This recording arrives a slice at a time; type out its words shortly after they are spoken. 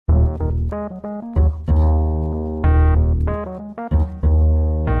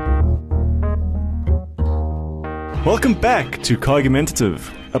Welcome back to Cargumentative,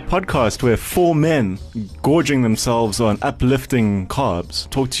 a podcast where four men gorging themselves on uplifting carbs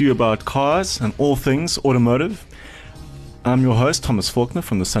talk to you about cars and all things automotive. I'm your host, Thomas Faulkner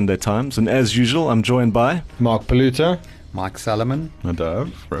from the Sunday Times, and as usual, I'm joined by Mark Paluta, Mike Salomon,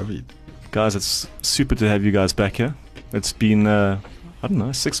 Nadav, Ravid. Guys, it's super to have you guys back here. It's been,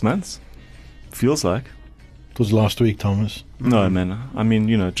 6 months. Feels like. It was last week, Thomas. No, man. I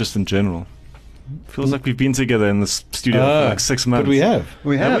mean, just in general. Feels like we've been together in this studio for like 6 months. But we have.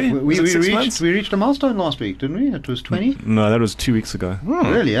 We have. We We reached a milestone last week, didn't we? It was 20. No, that was 2 weeks ago.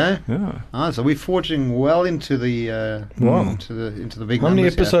 Really, eh? Yeah. So we're forging well into the into the big How many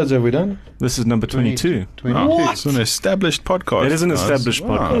numbers here. episodes have we done? This is number 22. 22. It's an established podcast. It is an guys. established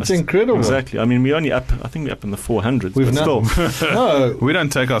podcast. That's incredible. Exactly. I mean, I think we're up in the 400s. We've but still. No. We don't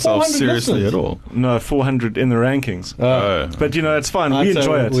take ourselves 400 seriously listeners. at all. No, 400 in the rankings. But, it's fine. I'd We say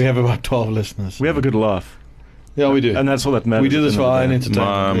enjoy it. We have about 12 listeners. We have a good laugh. Yeah, we do. And that's all that matters. We do this at the for our end own of the day.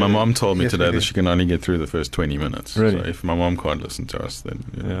 entertainment. My mom told me Yes, today we do. that she can only get through the first 20 minutes. Really? So if my mom can't listen to us, then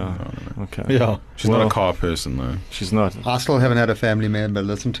Yeah. I don't know. Okay. Yeah. She's not a car person though. She's not. I still haven't had a family member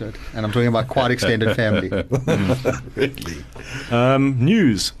listen to it, and I'm talking about quite extended family. Really?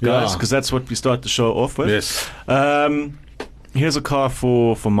 News, guys, Yeah. because that's what we start the show off with. Yes. Here's a car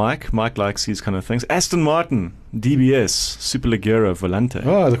for Mike. Mike likes these kind of things. Aston Martin DBS Superleggera Volante.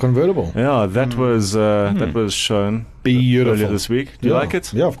 Oh, the convertible. Yeah, that was shown Beautiful. earlier this week. Do you like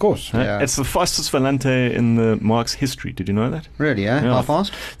it? Yeah, of course. Huh? Yeah. It's the fastest Volante in the Mark's history. Did you know that? Really, eh? Yeah. How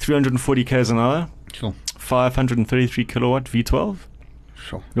fast? 340 k's an hour, Sure. 533 kilowatt V12.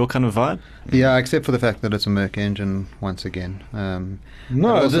 Sure. Your kind of vibe? Yeah, except for the fact that it's a Merc engine once again.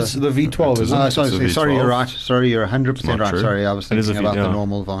 No, also- this is the V12, isn't it? It's a Sorry, you're V12. right. Sorry, you're 100% Not right. true. Sorry, I was It is a thinking about yeah. the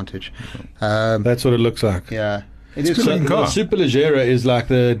normal Vantage. That's what it looks like. Yeah. It It's is good looking The car. Superleggera is like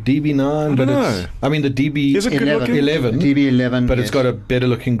the DB9, but know. the DB Is it good looking? 11, DB11, but it's got a better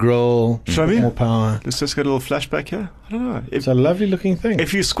looking grille, Show me. more power. Let's just get a little flashback here. I don't know. It's a lovely looking thing.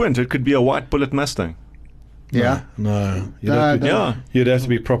 If you squint, it could be a white bullet Mustang. Yeah. No. No, Yeah. You'd have to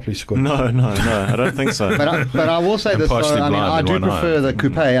be properly squint. No, I don't think so. But I will say And this, partially I blind do in one prefer eye. the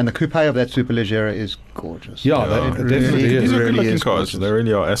coupe, and the coupe of that Superleggera is gorgeous. Yeah, Yeah. that It definitely really is. These are really good looking is cars. gorgeous. They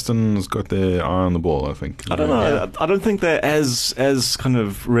really are. Aston's got their eye on the ball, I think. I don't know. I don't think they're as kind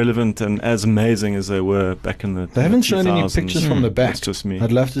of relevant and as amazing as they were back in the. They haven't shown any 2000s. pictures from the back. That's just me.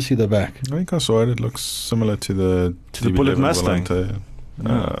 I'd love to see the back. I think I saw it. It looks similar to the Bullet DB11 Mustang. Volante.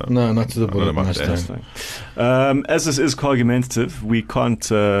 No, not to the I don't know Bullet about Mustang. As this is Cargumentative, we can't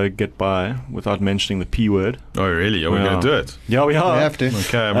get by without mentioning the P word. Oh, really? Are we going to do it? Yeah, we are. We have to.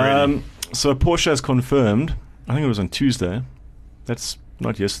 Okay, I'm ready. So Porsche has confirmed, I think it was on Tuesday, that's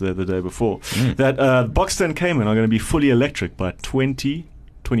not yesterday, the day before, that Boxster and Cayman are going to be fully electric by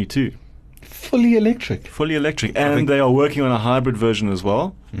 2022. Fully electric. Fully electric. And they are working on a hybrid version as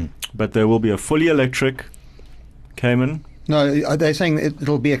well. But there will be a fully electric Cayman. No, are they saying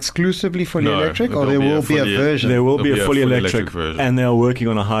it'll be exclusively fully No, electric, or it'll there be a will be a fully- version? There will There'll be a fully electric, version. and they are working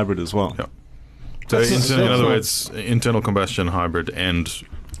on a hybrid as well. Yeah. So in other words, internal combustion hybrid and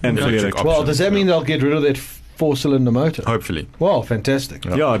And fully electric electric. Well, options. does that mean they'll get rid of that four-cylinder motor? Hopefully. Well, fantastic.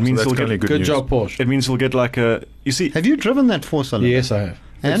 Yeah, it So means that's you'll gonna get be Good news. job, Porsche. It means you'll get like a. You see, Have you driven that four-cylinder? Yes, I have.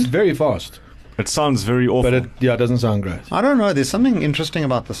 And? It's very fast, it sounds very awful. but it doesn't sound great. I don't know. There's something interesting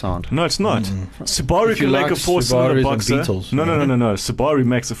about the sound. No, it's not. Subaru If you can make like a four-cylinder Subarus and Boxer. Beetles, No. yeah. Subaru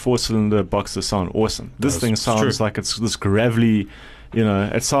makes a four-cylinder Boxer sound awesome. This thing It's sounds true. like it's this gravelly.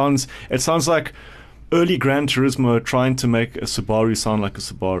 It sounds like early Gran Turismo trying to make a Subaru sound like a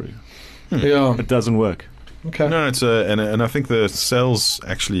Subaru. Yeah. It doesn't work. Okay. No, it's and I think the sales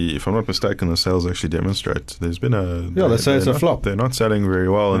actually, if I'm not mistaken, the sales actually demonstrate. There's been a They say it's a flop. They're not selling very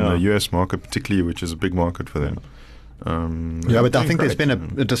well in Yeah. the US market, particularly, which is a big market for them. Yeah, but I doing think there's great.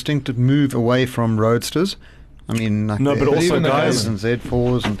 been a distinct move away from roadsters. I mean, like No, but the also even the guys- Zs and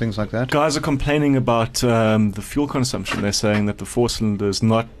Z4s and things like that. Guys are complaining about the fuel consumption. They're saying that the four-cylinder is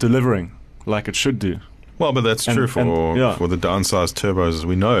not delivering like it should do. Well, but that's And- true and- for the downsized turbos.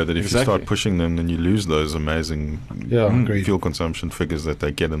 We know that if Exactly. you start pushing them, then you lose those amazing Agreed. fuel consumption figures that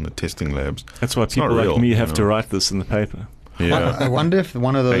they get in the testing labs. That's why It's not people like real, me you have to know. write this in the paper. Yeah. I wonder if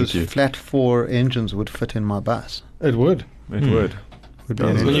one of those Thank you. flat four engines would fit in my bus. It would. It would. Would be Well,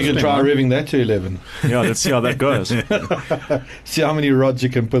 an Well, you can interesting try one. revving that to 11. Yeah, let's see how that goes. See how many rods you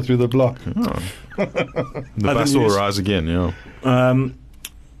can put through the block. The Other bus will news? rise again, yeah.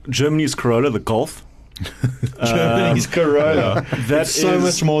 Germany's Corolla, the Golf, Germany's Corolla. That's So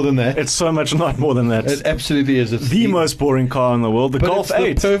much more than that. It's so much not more than that. It absolutely is. It's the most boring car in the world, the but Golf it's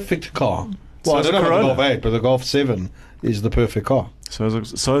 8. the perfect car. So Well, I is don't the know about the Corolla. Golf 8, but the Golf 7 is the perfect car. So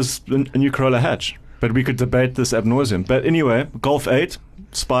is a new Corolla hatch. But we could debate this ad nauseum. But anyway, Golf 8,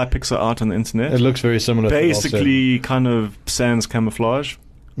 spy pics are out on the internet. It looks very similar to the Golf 7. Basically kind of sans camouflage.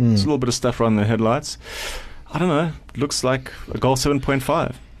 There's a little bit of stuff around the headlights. I don't know. It looks like a Golf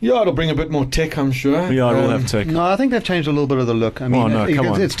 7.5. Yeah, it'll bring a bit more tech, I'm sure. Yeah, it'll have tech. No, I think they've changed a little bit of the look. I mean, Oh, no, come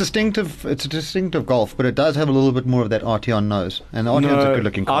on. it's distinctive. It's a distinctive Golf, but it does have a little bit more of that RT nose, and the RT is a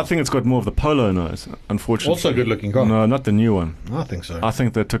good-looking car. I think it's got more of the Polo nose, unfortunately. Also a good-looking car. No, not the new one. I think so. I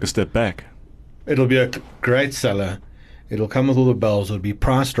think they took a step back. It'll be a great seller. It'll come with all the bells. It'll be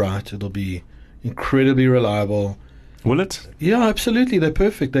priced right. It'll be incredibly reliable. Will it? Yeah, absolutely. They're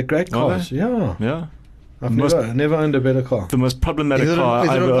perfect. They're great Are cars. Yeah. Yeah. I've Most- never owned a better car. The most problematic car is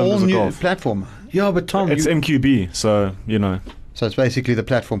I it ever an owned was a all-new Golf. platform? Yeah, but Tom, It's you, MQB, so, you know, So it's basically the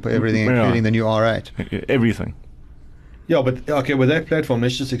platform for everything, Yeah. including the new R8. everything. yeah, but okay, with that platform,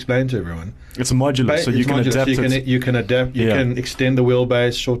 let's just explain to everyone. It's a modular, so It's you can modular, adapt so it. you can adapt. You Yeah. can extend the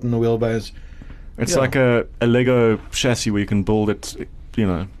wheelbase, shorten the wheelbase. It's yeah. like a Lego chassis where you can build it, you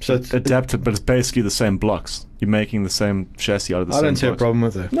know, So it's, adapt it, but it's basically the same blocks. You're making the same chassis out of the I same don't see a blocks. problem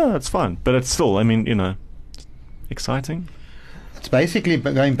with it. No, it's fine. But it's still, I mean, you know, exciting. It's basically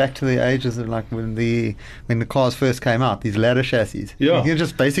going back to the ages of like when the cars first came out, these ladder chassis. Yeah. You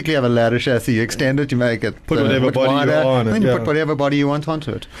just basically have a ladder chassis, you extend it, you make it Put whatever much body you wider, want, and then you yeah. put whatever body you want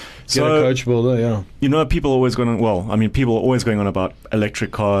onto it. Get a coach builder, yeah. You know, people are always going on, well, I mean, people are always going on about electric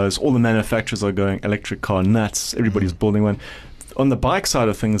cars. All the manufacturers are going electric car nuts. Everybody's building one. On the bike side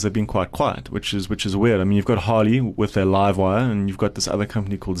of things, they've been quite quiet, which is weird. I mean, you've got Harley with their Livewire, and you've got this other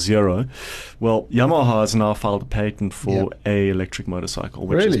company called Zero. Well, Yamaha has now filed a patent for a electric motorcycle,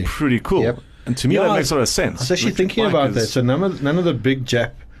 which Really? is pretty cool. Yep. And to me, Yeah, that makes a lot of sense. I was actually Electric thinking bike about that. is- So none of the big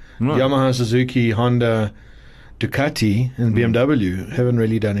Jap, No. Yamaha, Suzuki, Honda, Ducati, and BMW haven't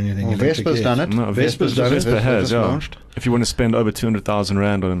really done anything. Well, electric Vespa's yet. done it. No, Vespa's done it. Vespa has, just yeah. launched. If you want to spend over 200,000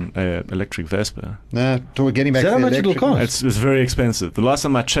 Rand on an electric Vespa, No, getting back Is that to the how much it'll electric one. cost? it's very expensive. The last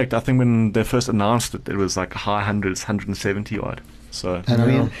time I checked, I think when they first announced it, it was like high hundreds, 170 odd. So And I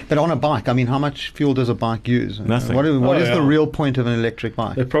Yeah. mean, but on a bike, I mean, how much fuel does a bike use? Nothing. What Oh, is yeah. the real point of an electric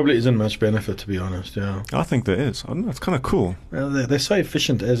bike? There probably isn't much benefit, to be honest. Yeah, I think there is. I don't know. It's kind of cool. well, they're so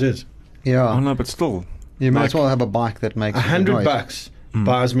efficient as is. I Yeah, don't know, but still. you might like- as well have a bike that makes a good $100 noise. bucks Mm.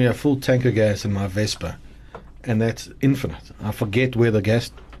 buys me a full tank of gas in my Vespa, and that's infinite. I forget where the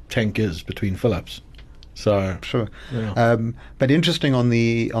gas tank is between fill-ups. So Sure. yeah. But interesting on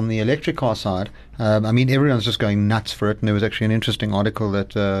the electric car side. I mean, everyone's just going nuts for it. And there was actually an interesting article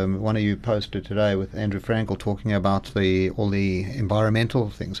that one of you posted today with Andrew Frankel talking about all the environmental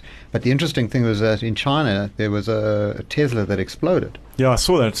things. But the interesting thing was that in China there was a Tesla that exploded. Yeah, I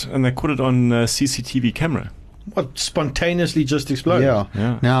saw that, and they caught it on CCTV camera. What spontaneously just exploded? Yeah.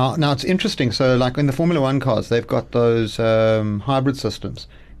 Yeah. Now it's interesting. So, like in the Formula One cars, they've got those hybrid systems,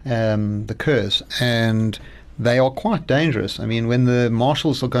 the Kers, and they are quite dangerous. I mean, when the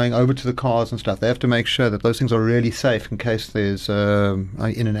marshals are going over to the cars and stuff, they have to make sure that those things are really safe in case there's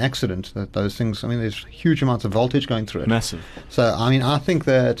in an accident. That those things. I mean, there's huge amounts of voltage going through it. Massive. So, I mean, I think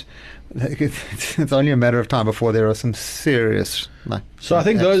that it's only a matter of time before there are some serious. So I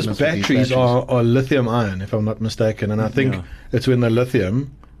think those accidents with these batteries are lithium ion, if I'm not mistaken, and I think Yeah. it's when the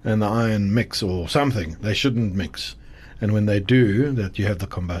lithium and the iron mix or something. They shouldn't mix, and when they do, that you have the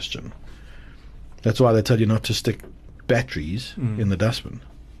combustion. That's why they tell you not to stick batteries in the dustbin.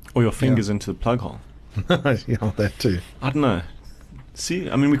 Or your fingers into the plug hole. Yeah, that too. I don't know. See,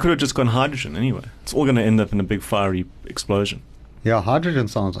 I mean, we could have just gone hydrogen anyway. It's all going to end up in a big fiery explosion. Yeah, hydrogen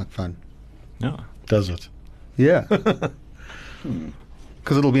sounds like fun. Yeah. Does it? Yeah.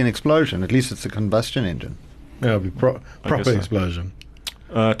 Because it'll be an explosion. At least it's a combustion engine. Yeah, it'll be proper so. explosion.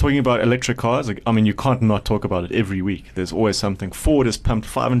 Talking about electric cars, like, I mean, you can't not talk about it every week. There's always something. Ford has pumped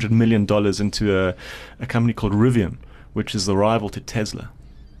 $500 million into a company called Rivian, which is the rival to Tesla.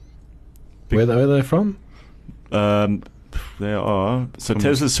 Where are they from? They are. So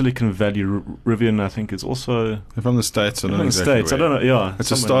Tesla's Silicon Valley. Rivian, I think, is also They're from the States. I don't in know the exactly States. I where. don't know. Yeah.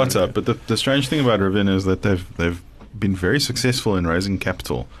 It's a somewhere in startup, but the strange thing about Rivian is that they've been very successful in raising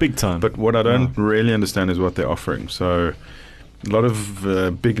capital. big time. But what I don't really understand is what they're offering. So a lot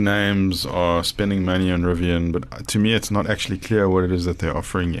of big names are spending money on Rivian, but to me, it's not actually clear what it is that they're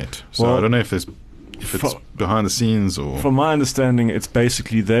offering yet. So Well, I don't know if it's behind the scenes or. From my understanding, it's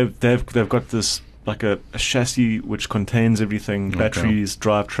basically they've got this like a chassis which contains everything, Okay. batteries,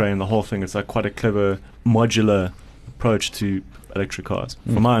 drivetrain, the whole thing. It's like quite a clever modular approach to electric cars,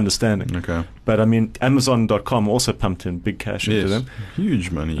 from my understanding. Okay. But I mean, Amazon.com also pumped in big cash into them.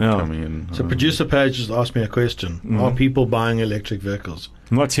 Huge money Yeah. coming in. So producer Page just asked me a question. Are people buying electric vehicles?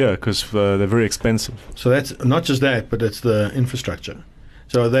 Not here, because they're very expensive. So that's not just that, but it's the infrastructure.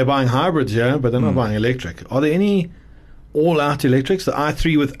 So they're buying hybrids, yeah, but they're not buying electric. Are there any all-out electrics? The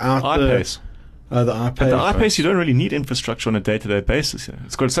i3 without iPace. the iPace. But the iPace, you don't really need infrastructure on a day-to-day basis here.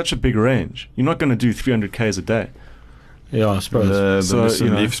 It's got such a big range. You're not going to do 300 Ks a day. Yeah, I suppose. The So, Nissan you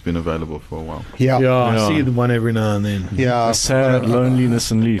know. Leaf's been available for a while. Yeah. yeah, I Yeah. see the one every now and then. Yeah. A sad,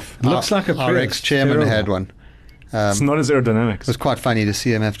 loneliness and Leaf. Looks like a Our Prius. ex-chairman Terrible. had one. It's not as aerodynamic. It was quite funny to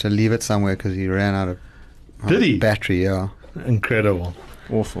see him have to leave it somewhere because he ran out of Did he? battery, yeah. Incredible.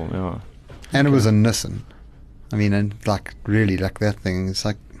 Awful, yeah. And it was a Nissan. I mean, and like really, like that thing. It's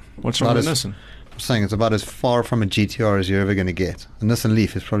like What's wrong with Not Nissan? I'm saying, it's about as far from a GTR as you're ever going to get. A Nissan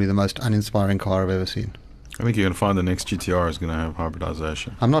Leaf is probably the most uninspiring car I've ever seen. I think you're going to find the next GTR is going to have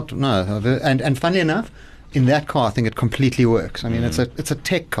hybridization. I'm not and funnily enough, in that car, I think it completely works. I mean, it's a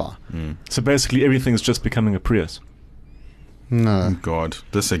tech car. So basically, everything's just becoming a Prius. No, God,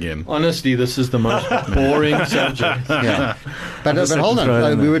 this again. Honestly, this is the most boring subject. yeah, but just hold have to throw it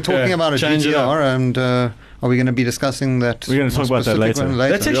on. in We there. were talking Yeah, about a change it GTR, and are we going to be discussing that? We're gonna talk about that specific later. one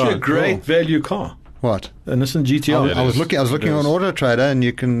That's actually Yeah, a great cool. value car. What? A Nissan GTR. it I was is. looking. I was looking It on is. Auto Trader, and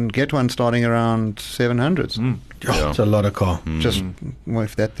you can get one starting around 700s. Oh, it's a lot of car. Just well,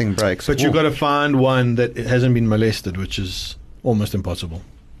 if that thing breaks. But you've got to find one that hasn't been molested, which is almost impossible.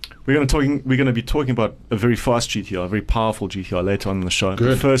 We're going to be talking about a very fast GTR, a very powerful GTR later on in the show. Good.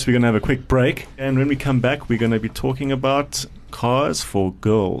 But first, we're going to have a quick break, and when we come back, we're going to be talking about cars for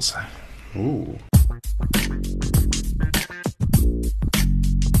girls. Ooh.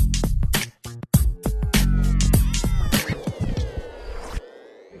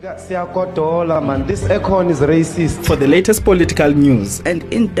 This econ is racist. For the latest political news and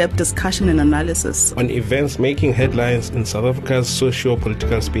in-depth discussion and analysis. On events making headlines in South Africa's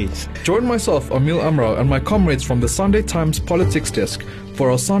socio-political space. Join myself, Emil Amrao, and my comrades from the Sunday Times Politics Desk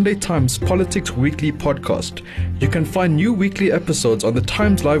for our Sunday Times Politics Weekly podcast. You can find new weekly episodes on the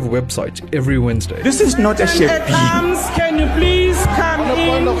Times Live website every Wednesday. This is not a shape. Can you please come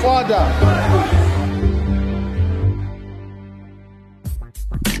in?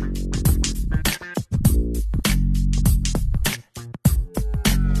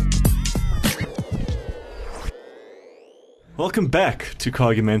 Welcome back to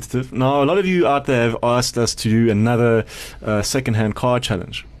Cargumentative. Now, a lot of you out there have asked us to do another second-hand car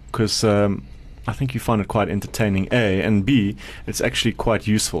challenge because I think you find it quite entertaining, A, and B, it's actually quite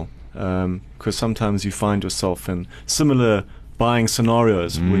useful because sometimes you find yourself in similar buying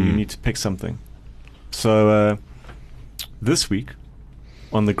scenarios where you need to pick something. So this week,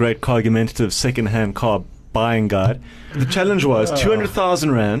 on the Great Cargumentative Second-Hand Car Buying Guide, the challenge was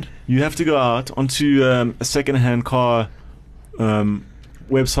 200,000 Rand. You have to go out onto a second-hand car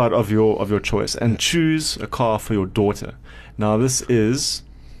website of your choice and choose a car for your daughter. Now this is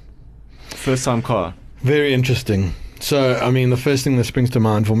first time car. Very interesting. So, I mean, the first thing that springs to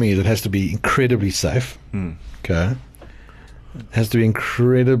mind for me is it has to be incredibly safe. Okay. It has to be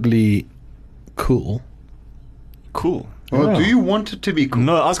incredibly cool. Cool. Well, Yeah. do you want it to be cool?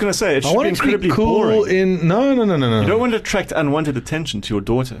 No, I was going to say it I should want be it to be incredibly cool boring. in... No. You don't want to attract unwanted attention to your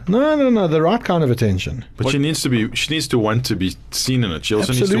daughter. No, the right kind of attention. But she needs to want to be seen in it. She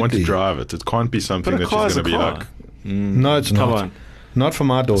also needs to want to Absolutely. drive it. It can't be something But a that car she's is going to a be car. like. No, it's Come not. on. Not for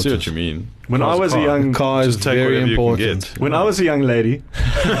my I daughter. see what you mean. When Car's I was a car. young Car is Just take very whatever you can important. get. When I was a young lady,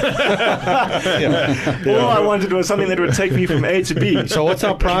 all I wanted was something that would take me from A to B. So what's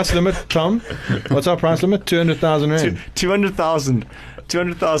our price limit, Tom? What's our price limit? 200,000 Rand.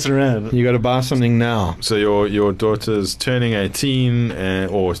 200,000 Rand. You got to buy something now. So your daughter's turning 18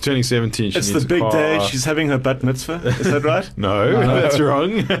 or turning 17. She It's needs the a big car. day. She's having her bat mitzvah. Is that right? No, that's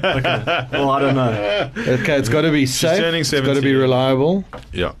wrong. Well, I don't know. Okay, it's got to be safe. turning It's got to be 17. reliable.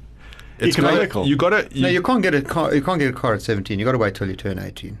 Yeah. Economical. You got to. No, you can't get a car. You can't get a car at 17. You got to wait till you turn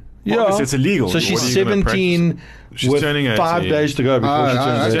 18. Obviously, it's illegal. So she's What are you gonna 17 She's with turning 5 18. days to go before she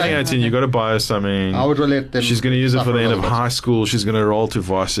turns Turning 18. 18, you got to buy her something. I would let them. She's going to use it for suffer the a end of little bit. high school. She's going to roll to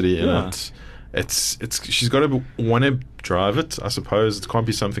varsity in Yeah. it. It's she's got to want to drive it. I suppose it can't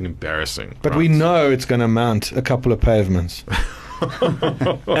be something embarrassing. But right? we know it's going to mount a couple of pavements.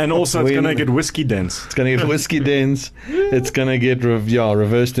 And also, it's When- going to get whiskey dense. It's going to get whiskey dents. It's going to get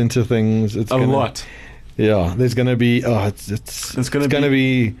reversed into things. It's A gonna, lot. Yeah, there's going to be It's gonna going to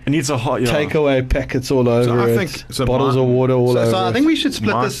be It needs a hot takeaway packets all over I it. think- so bottles Mark- of water all over. So I it. think we should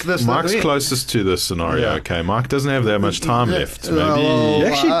split Mark, this. Mark's closest to this scenario. Yeah. Okay, Mark doesn't have that much time left. Maybe You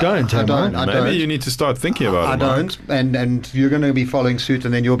actually don't, I huh, don't. Mark? I maybe don't. you need to start thinking about I it. Mark. don't, and you're going to be following suit,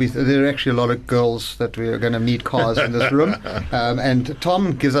 and then you'll be. There are actually a lot of girls that we are going to meet cars in this room, and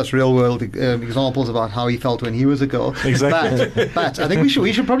Tom gives us real world examples about how he felt when he was a girl. Exactly. But I think we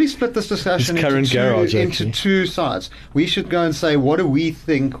should probably split this discussion His current garage, into actually. two sides. We should go and say, what do we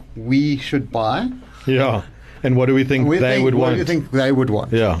think we should buy? Yeah. And what do we think they would what want? do you think they would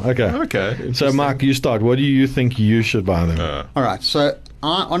want? Yeah, okay. Okay. So, Mark, you start. What do you think you should buy them? All right. So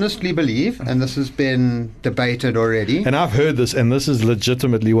I honestly believe, and this has been debated already. And I've heard this, and this is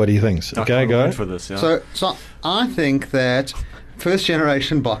legitimately what he thinks. I Okay, can't go. wait for this. Yeah. So I think that first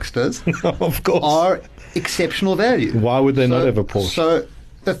generation Boxsters Of course. are exceptional value. Why would they not have a Porsche? So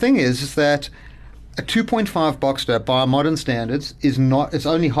the thing is that a 2.5 Boxster by modern standards is not. It's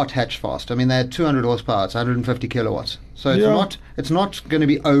only hot hatch fast. I mean, they're 200 horsepower. It's 150 kilowatts. So it's Yeah. not. It's not going to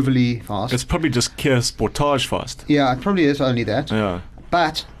be overly fast. it's probably just Kia Sportage fast. Yeah, it probably is only that. Yeah.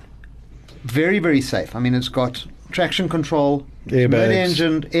 But very, very safe. I mean, it's got traction control, Airbags.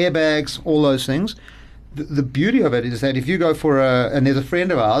 mid-engine, airbags, all those things. The beauty of it is that if you go for and there's a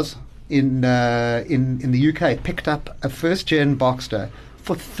friend of ours in the UK picked up a first-gen Boxster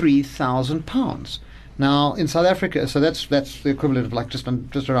for £3,000. Now in South Africa, so that's the equivalent of like just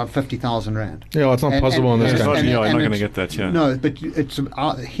around 50,000 rand. Yeah, it's not possible in this and- country. Yeah, you're not it's- gonna get that, yeah. No, but it's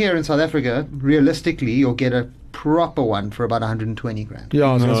here in South Africa. Realistically, you'll get a proper one for about 120 grand. Yeah,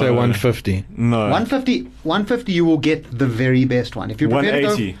 I was going to say No. 150. No. 150, you will get the very best one. If you're prepared to go,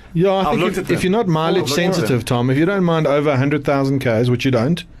 180. Yeah, I I've think looked at if them. you're not mileage I've looked at sensitive, Tom, if you don't mind over 100,000 Ks, which you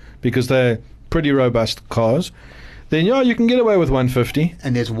don't, because they're pretty robust cars, then yeah, you can get away with 150.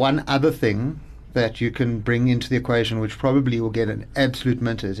 and there's one other thing that you can bring into the equation, which probably will get an absolute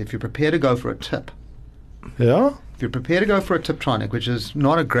mint, is if you're prepared to go for a tip. Yeah? If you're prepared to go for a Tiptronic, which is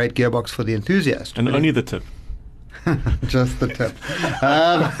not a great gearbox for the enthusiast, And but only the tip. just the tip.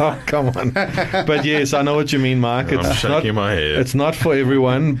 Oh, come on. But yes, I know what you mean, Mark. I'm It's not, shaking my head. it's not for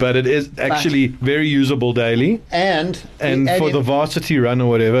everyone, but it is actually very usable daily. And And for the varsity run or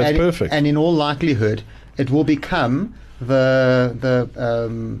whatever, it's and, perfect. And in all likelihood, it will become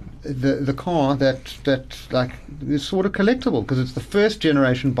the car that like is sort of collectible because it's the first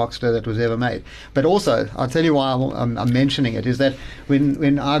generation Boxster that was ever made. But also, I'll tell you why I'm mentioning it is that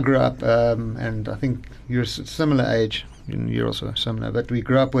when I grew up, and I think you're a similar age, you're also similar, but we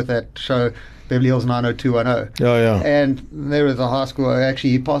grew up with that show Beverly Hills 90210. Oh, yeah. And there was a high school. Actually,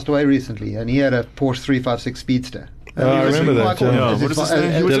 he passed away recently, and he had a Porsche 356 Speedster. Oh, I He was remember that, quite cool. yeah. Yeah, As what is it's his not-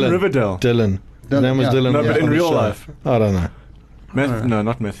 name? He was in Dylan. Riverdale. Dylan. His name was yeah. Dylan. No, but in on the real show. life. I don't know. No,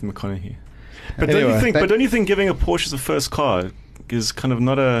 not Matthew McConaughey. But don't Anyway. you think? But don't you think giving a Porsche as a first car is kind of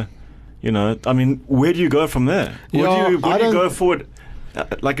not a, I mean, where do you go from there? Yeah, Where do you I don't- go forward?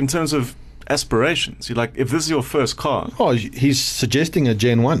 Like in terms of aspirations, you're like, if this is your first car, Oh, he's suggesting a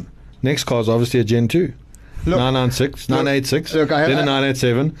Gen 1. Next car's obviously a Gen 2. Look, 996, 986, look, I have- then a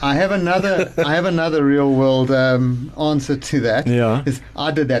 987. I have another real world answer to that. Yeah. Is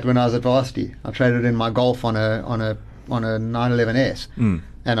I did that when I was at varsity. I traded in my Golf on a 911S,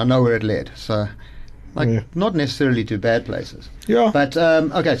 and I know where it led. So, Yeah. not necessarily to bad places. Yeah. But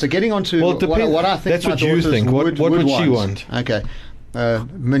okay, so getting on to Well, it depends. what I think That's my what you daughters think. What would she want. Okay,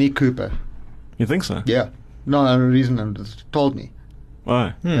 Mini Cooper. you think so? Yeah. No reason. Just told me.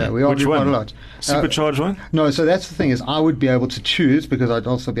 Why? Yeah, we Which argue quite one? a lot. Supercharged one? No, so that's the thing is I would be able to choose because I'd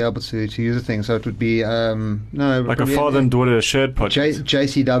also be able to use the thing. So it would be Like a father and daughter shared project.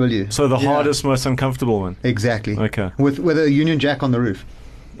 JCW. So the Yeah. hardest, most uncomfortable one. Exactly. Okay. With a Union Jack on the roof.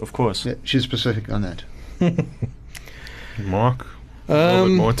 Of course. Yeah, she's specific on that. Mark, a little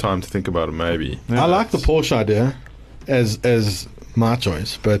bit Um, more time to think about it, maybe. Yeah. I like the Porsche idea as my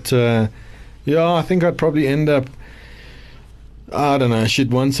choice, but yeah, I think I'd probably end up. I don't know.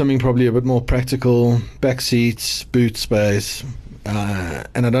 She'd want something probably a bit more practical, back seats, boot space,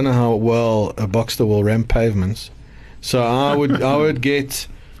 and I don't know how well a Boxster will ramp pavements. So I would get,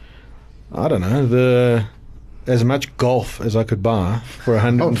 I don't know, as much Golf as I could buy for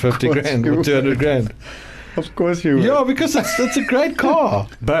 150 Of course grand you or 200 would. grand. Of course you would. Yeah, because it's a great car.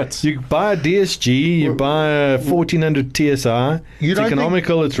 But You buy a DSG, you buy a 1400 TSI. You It's don't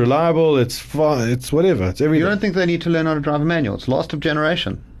economical, it's reliable, it's it's whatever, it's everything. You don't think they need to learn how to drive a manual? It's last of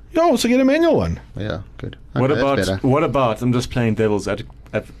generation. You also get a manual one. Yeah, good. what Okay, that's better. about? I'm just playing devil's advocate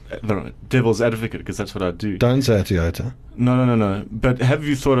because that's what I do. Don't say Toyota. No. But have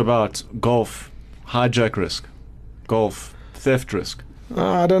you thought about Golf hijack risk, Golf theft risk?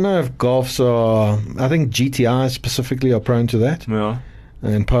 I don't know if Golfs are. I think GTIs specifically are prone to that, Yeah.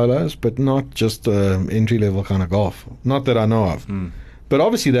 and Polos, but not just entry level kind of Golf. Not that I know of. But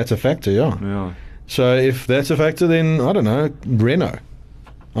obviously that's a factor, yeah. Yeah. So if that's a factor, then I don't know, Renault.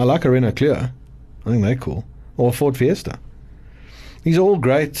 I like a Renault Clio. I think they're cool. Or Ford Fiesta. These are all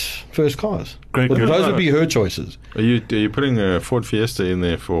great first cars. Great, But good. those would be her choices. Are you putting a Ford Fiesta in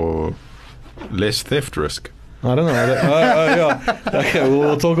there for less theft risk? I don't know. Yeah. Okay,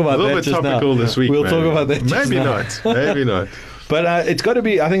 we'll talk about A little that bit just topical now. this week. We'll maybe. talk about that just Maybe now. not. Maybe not. But it's got to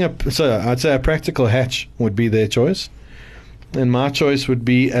be, I think, I'd say a practical hatch would be their choice. And my choice would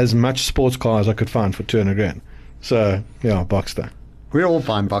be as much sports car as I could find for 200 grand. So, yeah, Boxster. We're all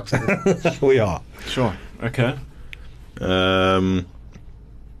buying Boxster. We are. Sure. Okay.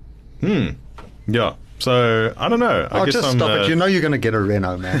 Yeah. So I don't know. I guess just I'm, stop it. You know you're going to get a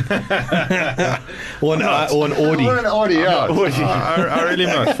Renault, man. Or an Audi. Or an Audi, yeah. I really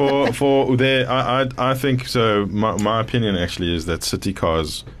not for there. I think so. My opinion actually is that city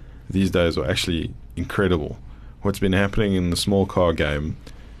cars these days are actually incredible. What's been happening in the small car game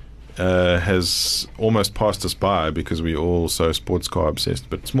has almost passed us by because we're all so sports car obsessed.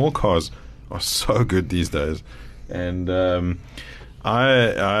 But small cars are so good these days, and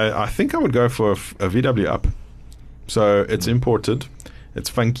I think I would go for a VW Up. So it's imported, it's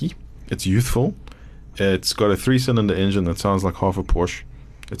funky, it's youthful, it's got a 3-cylinder engine that sounds like half a Porsche.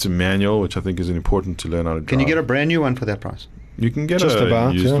 It's a manual, which I think is important to learn how to drive. Can you get a brand new one for that price? You can get Just a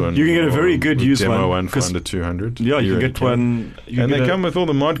about, used yeah. one. You can get a very or good a used demo one, one for 'cause- under 200. Yeah, you can really get one. You And can they get come with all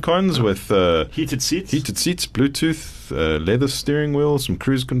the mod cons with heated seats. heated seats, Bluetooth, leather steering wheel, some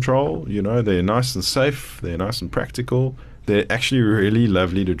cruise control. You know, they're nice and safe. They're nice and practical. They're actually really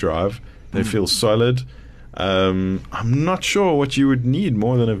lovely to drive. They feel solid. I'm not sure what you would need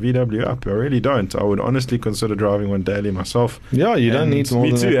more than a VW Up. I really don't. I would honestly consider driving one daily myself. Yeah, you don't And need more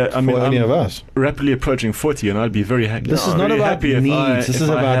me than too, that I mean, for any I'm- of us. Rapidly approaching 40, and I'd be very happy. This is not very about happy if needs. This if is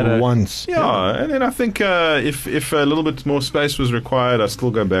I had about a- wants. Yeah, and then I think if a little bit more space was required, I'd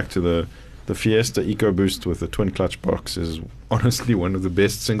still go back to the Fiesta EcoBoost with the twin clutch box. Is honestly one of the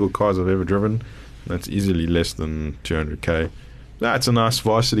best single cars I've ever driven. That's easily less than 200k. That's a nice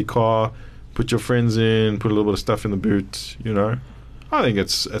varsity car. Put your friends in, put a little bit of stuff in the boot. You know, I think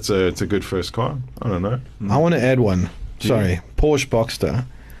it's a good first car. I don't know. I want to add one. Sorry, Porsche Boxster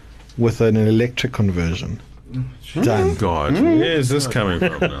with an electric conversion. Done. God, where's this coming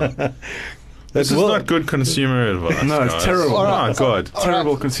from now? This is not good consumer advice. No, it's guys. terrible. Oh All my right. God.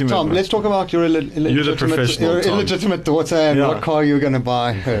 Terrible consumer Tom, advice. let's talk about your professional, your Tom. illegitimate daughter and Yeah. what car you're going to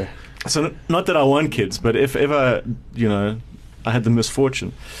buy her. So not that I want kids, but if ever I had the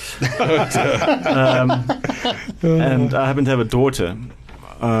misfortune, and I happen to have a daughter.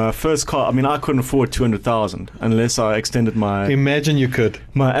 First car. I mean, I couldn't afford 200,000 unless I extended my Imagine you could.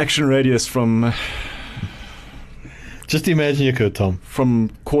 action radius from Just imagine you could, Tom.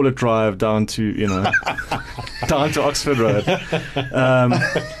 Corlett Drive down to down to Oxford Road.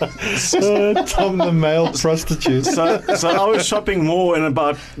 Tom the male prostitute. So I was shopping more in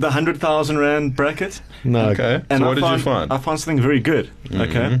about the 100,000 rand bracket. No. Okay. And So what did you find? I found something very good.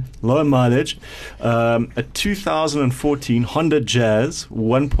 Okay, low mileage, a 2014 Honda Jazz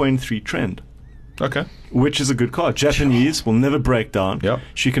 1.3 Trend, Okay. which is a good car. Japanese, will never break down. Yep.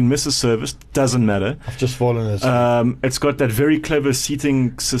 She can miss a service, doesn't matter. I've just fallen asleep. It's got that very clever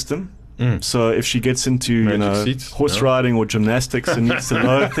seating system. So if she gets into Magic seats, horse yeah. riding or gymnastics and needs to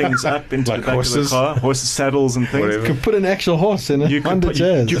load things up into Like the back horses? of the car, horses, saddles and things, Whatever. You could put an actual horse in a Honda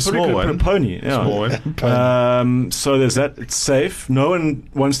Jazz. You A probably small could one. put a pony. Yeah. Small one. So there's that. It's safe. No one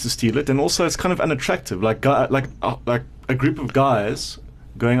wants to steal it, and also it's kind of unattractive. Like a group of guys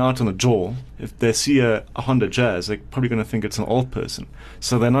going out on a jaw, if they see a Honda Jazz, they're probably going to think it's an old person.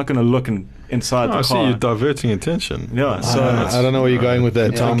 So they're not going to look inside Oh, I the see car. you're diverting attention. Yeah. So I don't know where you're going with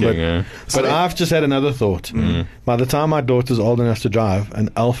that, Tom, Thinking, but I've just had another thought. By the time my daughter's old enough to drive, an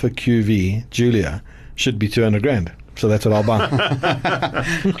Alpha QV Julia should be 200 grand. So that's what I'll buy. True I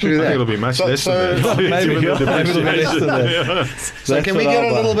think that. it'll be much So- less so- than that. Maybe, Given the maybe it'll be less than that. depreciation. So That's can we what get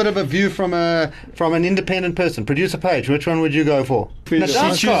I'll a little buy. bit of a view from an independent person? Producer Page, which one would you go for? He Nadal's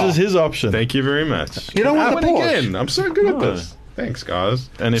car. chooses his option. Thank you very much. You don't want I the win Porsche. again. I'm so good at Oh. this. Thanks, guys.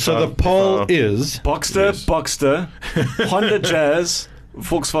 And if So I- the poll if I- is Boxster, Yes. Boxster, Honda Jazz,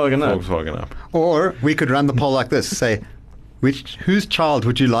 Volkswagen Up. Volkswagen Up. Or we could run the poll like this: say, whose child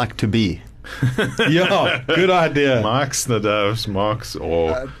would you like to be? Yeah, good idea. Marks, Nadav's, Marks,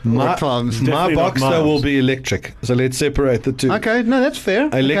 or My, Tom's. my Definitely not Boxster mine. will be electric. So let's separate the two. Okay, no, that's fair.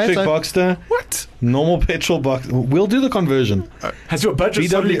 Electric okay, so Boxster. what? Normal petrol box. We'll do the conversion. Has your budget VW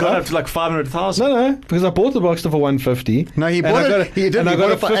suddenly gone up? up to like 500,000? No, because I bought the Boxster for 150. No, he and bought I it- got he did, and he I got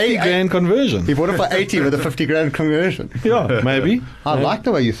bought a it for 50 eight- grand conversion. He bought it for 80 with a 50 grand conversion. Yeah, maybe. I like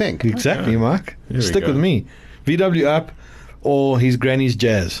the way you think. Exactly, Mark. we Stick go. with me. VW up or his granny's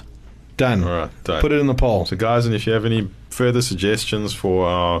Jazz. Done. All right, done. Put it in the poll. So, guys, and if you have any further suggestions for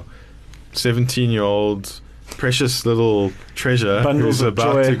our 17-year-old precious little treasure Bundles who's of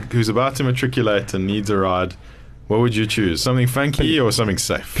joy. who's about to matriculate and needs a ride, what would you choose? Something funky or something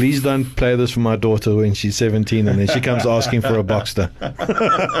safe? Please don't play this for my daughter when she's 17 and then she comes asking for a Boxster.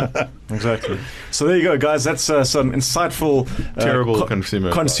 Exactly. So there you go, guys. That's some insightful, Terrible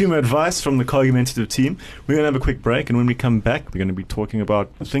consumer advice from the Cargumentative team. We're going to have a quick break, and when we come back, we're going to be talking about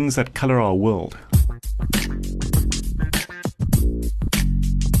things that color our world.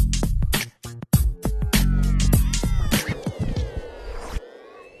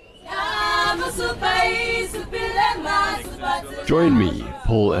 Join me,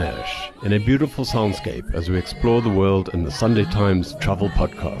 Paul Ash, in a beautiful soundscape as we explore the world in the Sunday Times Travel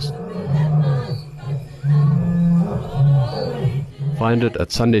Podcast. Find it at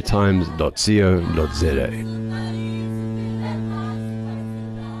sundaytimes.co.za.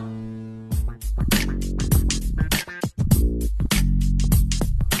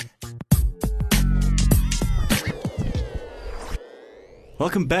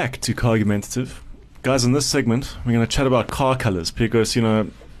 Welcome back to Cargumentative. Guys, in this segment, we're going to chat about car colors because,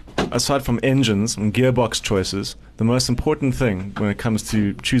 aside from engines and gearbox choices, the most important thing when it comes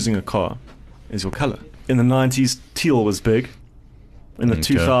to choosing a car is your color. In the 90s, teal was big. In the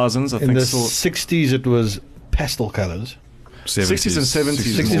 2000s, I In think the still 60s, it was pastel colors. 60s and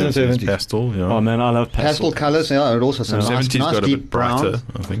 70s. 60s and 70s. Pastel, yeah. Oh man, I love Pastel colours, yeah, and also some nice, 70s nice got a deep bit brighter, browns.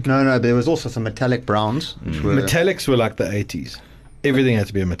 I think. No, there was also some metallic browns. Which were, Metallics were like the 80s. Everything had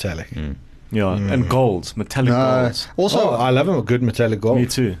to be a metallic. Yeah, and golds, metallic golds. also, Oh, I love a good metallic gold. Me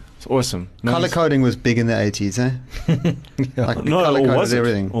too. It's awesome. colour coding was big in the 80s, eh? Like No, colour or coded was it?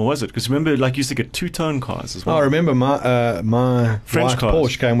 everything. Or was it? Because remember, like, you used to get two-tone cars as well. Oh, I remember my French white cars.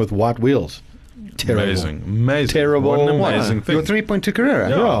 Porsche came with white wheels. Terrible. Amazing. Terrible. What an What? amazing thing. Your 3.2 Carrera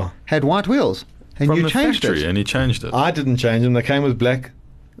Yeah. had white wheels, and From you the changed factory, it. and he changed it. I didn't change them. They came with black,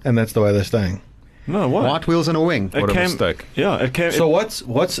 and that's the way they're staying. No, what? White wheels and a wing. It What a came, mistake. Yeah, it came. So what's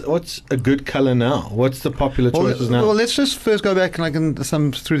a good color now? What's the popular choices now? Well, let's just first go back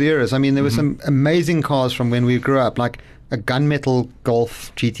through the eras. I mean, there were some amazing cars from when we grew up, like a gunmetal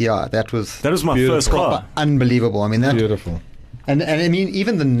Golf GTR. That was that was my Beautiful. first car. unbelievable. I mean, that Beautiful. and I mean,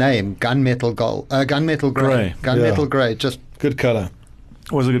 even the name gunmetal gunmetal Grey. gunmetal Yeah. grey, just Good color.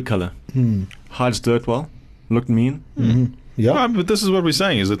 It was a good color. Hides dirt well. Looked mean. Yeah. Well, but this is what we're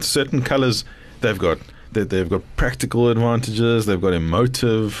saying: is that certain colours they've got practical advantages, they've got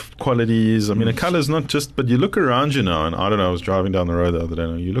emotive qualities. I mean, a colour's not just. But you look around you now, and I don't know. I was driving down the road the other day.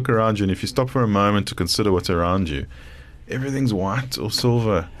 And you look around you, and if you stop for a moment to consider what's around you, everything's white or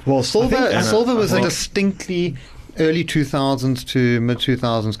silver. well, silver. think- Silver was I a think- distinctly early 2000s to mid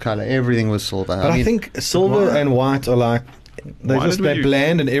 2000s color. Everything was silver. But I think silver why- and white are like they Why just did they we-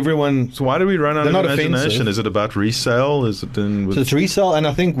 bland, and everyone. So why do we run out They're of not imagination? offensive. Is it about resale? Is it in? So it's resale, and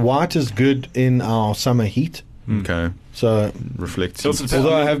I think white is good in our summer heat. Okay, So reflects. Also depends-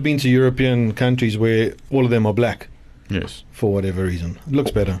 although I have been to European countries where all of them are black Yes. for whatever reason, it looks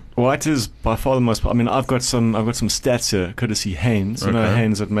better. White is by far the most. I mean, I've got some stats here, courtesy Haynes. You know, Okay.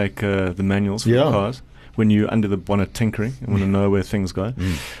 Haynes that make the manuals for Yeah. the cars. When you're under the bonnet tinkering and want to know where things go.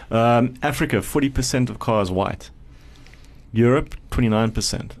 Africa, 40% of cars white. Europe,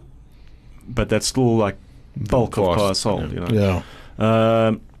 29%. But that's still like bulk of Vast, cars sold. yeah. You know.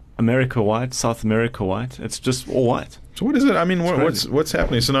 Yeah. America white, South America white. It's just all white. So what is it? I mean, It's what's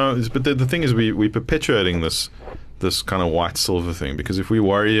happening? So now, but the thing is, we're perpetuating this kind of white silver thing, because if we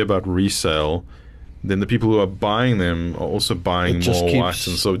worry about resale, then the people who are buying them are also buying It just more keeps white,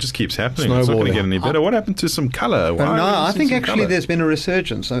 and so it just keeps happening. It's not going to snowballing. get any better. What happened to some color? No, I think actually there's been a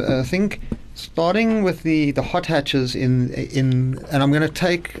resurgence. I think starting with the hot hatches in and I'm going to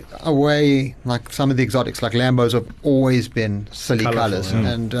take away like some of the exotics, like Lambos have always been silly Colourful, colours, yeah.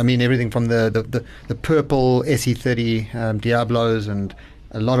 and I mean everything from the purple SE30 Diablos and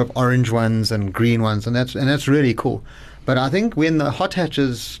a lot of orange ones and green ones, and that's really cool. But I think when the hot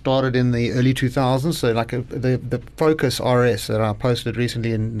hatches started in the early 2000s, so like the Focus RS that I posted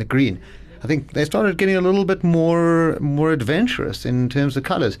recently in the green, I think they started getting a little bit more adventurous in terms of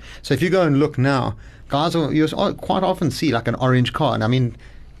colours. So if you go and look now, guys, you quite often see like an orange car, and I mean,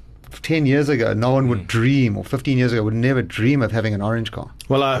 10 years ago, no one would dream, or 15 years ago, would never dream of having an orange car.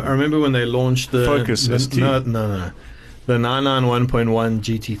 Well, I remember when they launched the Focus ST. No, the 991.1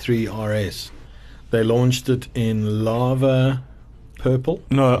 GT3 RS. They launched it in lava purple.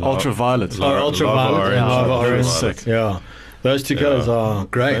 No, ultraviolet. Ultraviolet and lava Lava orange. orange. Yeah, those two colors are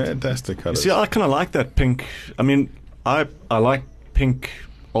great. Fantastic colors. See, I kind of like that pink. I mean, I like pink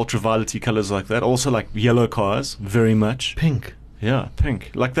ultraviolet colors like that. Also like yellow cars very much. Pink. Yeah,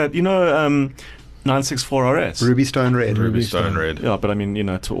 pink. Like that, 964 RS. Ruby Stone Red. Ruby Stone Red. Yeah, but I mean,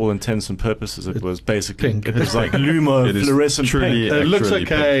 to all intents and purposes, it was basically pink. It was like Luma It is fluorescent truly pink. It looks actually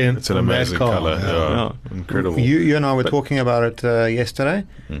okay pink. in- It's an on that amazing car, color. yeah. Incredible. You and I were But- talking about it yesterday.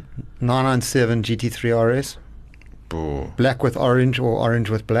 997 GT3 RS. Oh, Black with orange or orange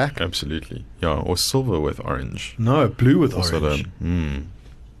with black. absolutely. Yeah, or silver with orange. No, blue with Also orange. So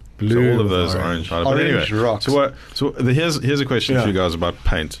Blue all of with those orange. orange. But anyway, Orange rocks. here's a question Yeah. for you guys about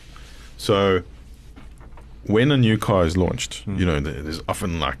paint. So when a new car is launched, there's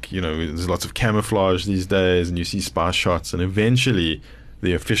often there's lots of camouflage these days, and you see spy shots, and eventually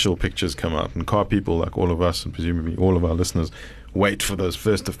the official pictures come out, and car people like all of us, and presumably all of our listeners, wait for those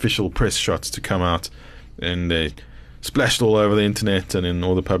first official press shots to come out, and they splashed all over the internet and in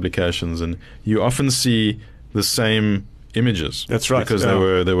all the publications, and you often see the same images. That's right, because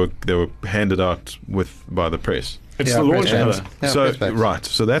yeah. they were handed out by the press. It's Yeah, the launch press color. backs. Yeah, So press backs. right,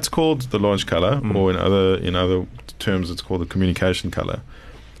 so that's called the launch color, or in other terms, it's called the communication color.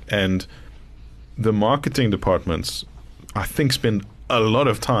 And the marketing departments, I think, spend a lot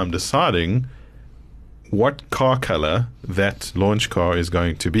of time deciding what car color that launch car is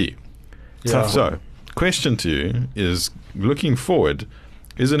going to be. Yeah. So, question to you is: looking forward,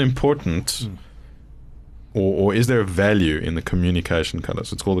 is it important? Or is there a value in the communication color?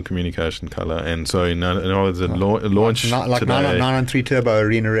 So it's called the communication color. And so in other words, the launch Like today. 993 Turbo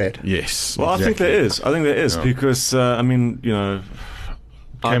Arena Red. Yes. Well, exactly. I think there is Yeah. because I mean, I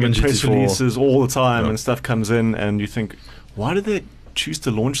Cayman get press GT4. releases all the time, Yeah. and stuff comes in, and you think, why did they choose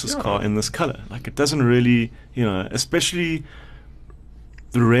to launch this car in this color? Like, it doesn't really, especially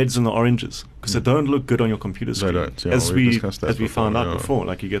the reds and the oranges, because they don't look good on your computer screen. don't, yeah, as we've we discussed that as we before, found out yeah. before,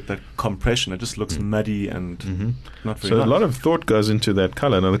 like you get that compression, it just looks muddy and not very So nice. a lot of thought goes into that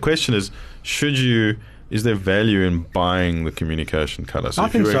color. Now the question is, is there value in buying the communication color? So I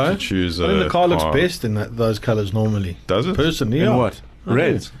if think you were so. to choose I think a the car looks car- best in those colors normally. Does it? Personally, in yeah. what I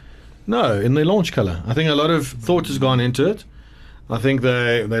reds? think. No, in the launch color. I think a lot of thought has gone into it. I think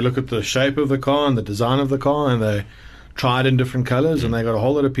they look at the shape of the car and the design of the car, and they try it in different colors, and they got a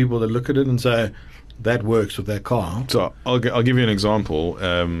whole lot of people that look at it and say that works with that car. So I'll give you an example.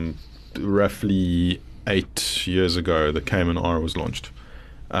 Roughly 8 years ago, the Cayman R was launched.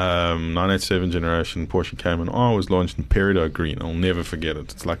 987 generation Porsche Cayman R was launched in peridot green. I'll never forget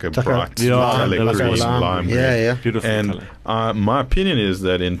it. It's like a bright metallic that was green, awesome. lime green. Yeah. Beautiful And color. my opinion is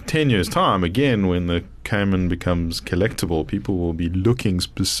that in 10 years' time, again, when the Cayman becomes collectible, people will be looking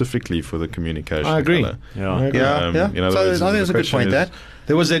specifically for the communication I agree. color. Yeah. I agree. Yeah, in other So words, I think the it's a good question point, is- that.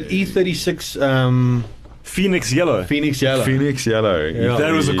 There was that E36 Phoenix yellow. Phoenix Yellow. Phoenix yellow. Yeah.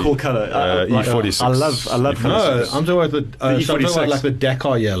 That was a cool color. E46. I love No, I'm talking about the E46. I'm talking about like the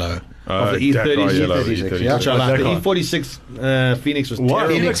Dakar yellow of the Dakar E36. yellow, E36, Which I like. The Dakar. E46 Phoenix was Why?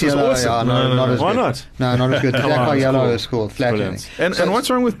 terrible. Phoenix was Yellow, awesome. yeah, No, not as Why good. not? No, not as good. Come on, Dakar it's Yellow cool. is cool. Flat Brilliant. ending. And what's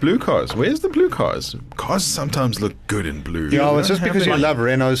wrong with blue cars? Where's the blue cars? Cars sometimes look good in blue. Yeah, well, We it's just don't have because you any- love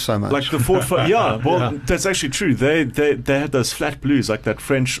Renault so much. Like the Ford, that's actually true. They had those flat blues, like that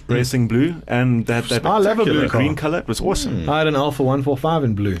French racing blue, and they had that I love a blue green car. color. It was awesome. I had an Alpha 145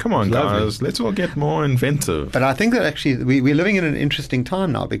 in blue. Come on, It's lovely. guys. Let's all get more inventive. But I think that actually we're living in an interesting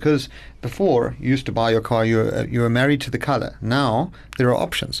time now, because before you used to buy your car, you were married to the color. Now there are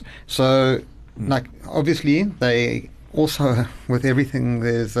options. So, like, obviously they also, with everything,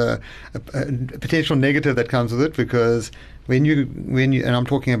 there's a potential negative that comes with it, because when you and I'm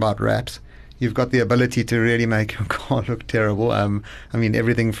talking about wraps, you've got the ability to really make your car look terrible. I mean,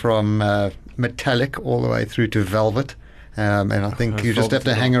 everything from metallic all the way through to velvet. And I think you just have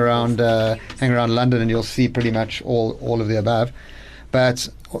to hang around London, and you'll see pretty much all of the above. But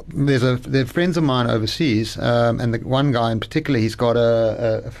there are friends of mine overseas, and the one guy in particular, he's got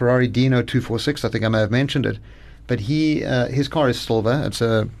a Ferrari Dino 246. I think I may have mentioned it. But his car is silver. It's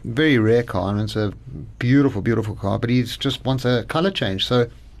a very rare car, and it's a beautiful, beautiful car. But he just wants a color change, so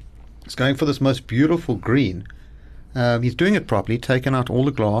he's going for this most beautiful green. He's doing it properly, taking out all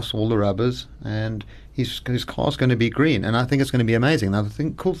the glass, all the rubbers, and his car's going to be green. And I think it's going to be amazing. Now,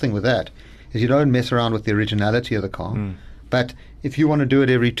 the cool thing with that is you don't mess around with the originality of the car. But if you want to do it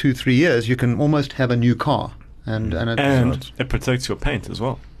every 2-3 years, you can almost have a new car. And it protects your paint as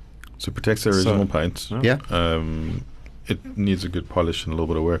well. So it protects the original paint. Yeah. It needs a good polish and a little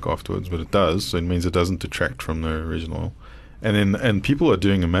bit of work afterwards, but it does. So it means it doesn't detract from the original. And people are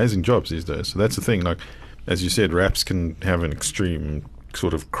doing amazing jobs these days. So that's the thing. Like, as you said, wraps can have an extreme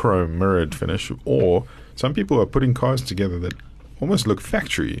sort of chrome mirrored finish, or some people are putting cars together that almost look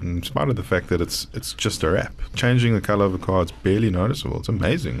factory, in spite of the fact that it's just a wrap. Changing the color of the car, it's barely noticeable. It's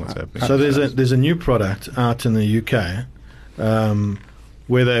amazing what's happening. So there's a new product out in the UK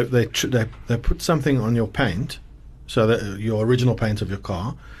where they put something on your paint, so that your original paint of your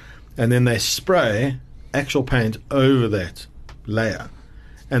car, and then they spray actual paint over that layer,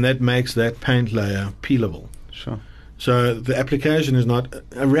 and that makes that paint layer peelable. Sure. So the application is not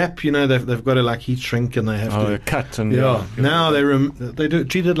a wrap. You know, they've got to like heat shrink, and they have to cut and Now they do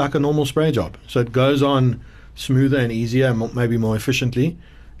treat it like a normal spray job, so it goes on smoother and easier, maybe more efficiently,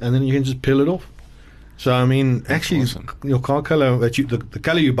 and then you can just peel it off. So I mean, actually, your car color the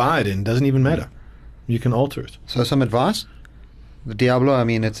color you buy it in doesn't even matter. You can alter it. So some advice. The Diablo, I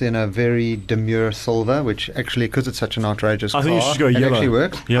mean, it's in a very demure silver, which actually, because it's such an outrageous car, I think you should go it yellow. actually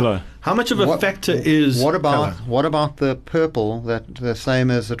works. Yellow. How much of a factor is What about colour? the purple, that the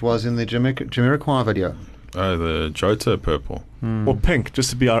same as it was in the Jamiroquai video? Oh, the Jota purple. Or pink, just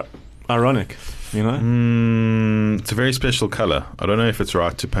to be ironic, you know? It's a very special color. I don't know if it's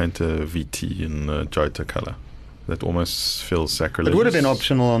right to paint a VT in the Jota color. That almost feels sacrilegious. It would have been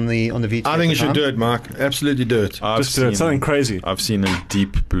optional on the VT. I think you should do it, Mark. Absolutely do it. Just do it. Something crazy. I've seen a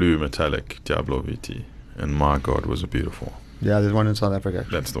deep blue metallic Diablo VT, and my God, was it beautiful. Yeah, there's one in South Africa.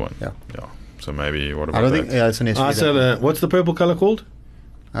 That's the one. Yeah. So maybe, what about I don't that? think, yeah, it's an SUV. What's the purple color called?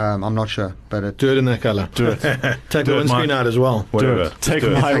 I'm not sure, but Do it in that color. Do it. Take the windscreen out as well. Whatever. Do it. Take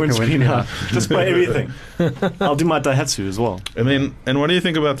Just do my it. windscreen out. Just spray everything. I'll do my Daihatsu as well. And what do you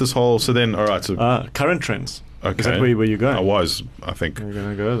think about this whole, so then, all right, so... Current trends. okay. Is that where you're going? I think. You're going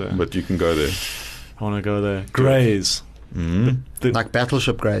to go there. But you can go there. I want to go there. Greys. like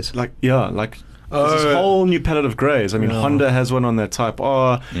battleship greys. There's this whole new palette of greys. I mean, Honda has one on their Type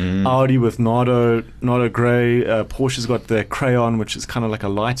R, Audi with Nardo grey, Porsche's got their Crayon, which is kind of like a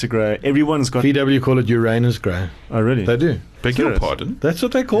lighter grey. Everyone's got... VW call it Uranus grey. Oh, really? They do. Beg your pardon? That's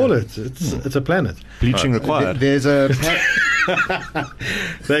what they call it. It's a planet. Bleaching required. There's a...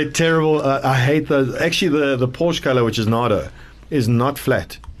 They're terrible. I hate those. Actually, the Porsche color, which is Nardo, is not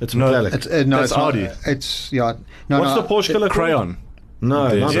flat. It's metallic. That's it's Audi. Not, it's yeah. No, What's the Porsche color? Crayon.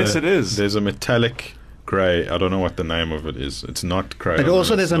 No, not Yes, it is. There's a metallic grey. I don't know what the name of it is. It's not crayon. But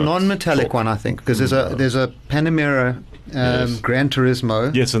also, and there's it's a not non-metallic chalk. one, I think, because there's a Panamera Gran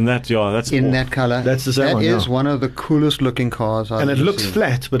Turismo Yes, and that's in that color. That's the same That one, is yeah. one of the coolest looking cars I've and it ever looks seen.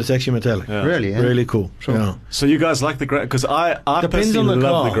 flat, but it's actually metallic. Yeah. Really, eh? Really cool. Sure. Yeah. So you guys like the grey? Because I Depends personally on the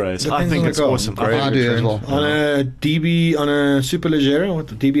love car. the greys. I Depends think on the it's car. awesome. I do as well. On a Superleggera,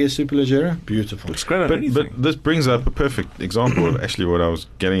 the DBS Superleggera, beautiful. Looks great on anything. But this brings up a perfect example of actually what I was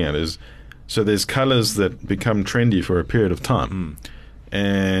getting at is, so there's colors that become trendy for a period of time.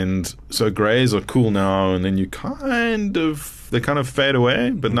 And so greys are cool now, and then they kind of fade away.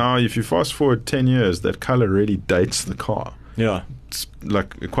 But now if you fast forward 10 years, that color really dates the car. Yeah. It's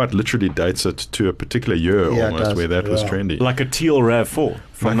like it quite literally dates it to a particular year Yeah, it almost does. where that was Yeah. trendy. Like a teal RAV4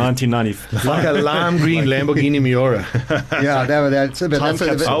 from 1990. Like a lime green Lamborghini Miura. Yeah, that's a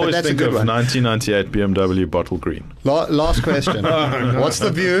I always that's a think good of one. 1998 BMW bottle green. Last question. What's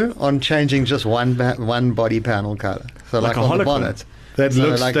the view on changing just one body panel color? So Like a on the hologram. bonnet. That So,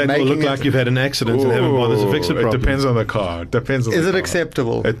 looks like, that will making look it- like you've had an accident and haven't bothered to fix it It properly. depends on the car. It depends on Is the it car.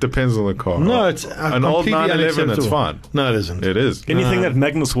 acceptable? It depends on the car. No, it's an old completely 911. It's unacceptable. fine. No, it isn't. It is. Anything that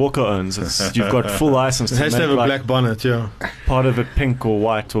Magnus Walker owns, you've got full license It to has make to have a like black bonnet, yeah. part of it pink or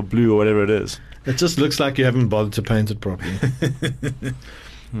white or blue or whatever it is. It just looks like you haven't bothered to paint it properly.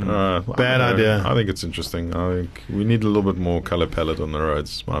 I Bad don't know. idea. I think it's interesting. I think we need a little bit more color palette on the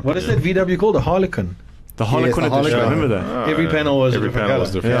roads. my What is that opinion. VW called? A Harlequin. The Harlequin the edition, Harlequin. remember that? Every panel was a every different panel was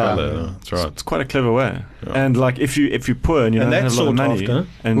colour. different Yeah. color. That's right. It's quite a clever way. Yeah. And like if you're poor and you And don't have that's a lot of sought money, after.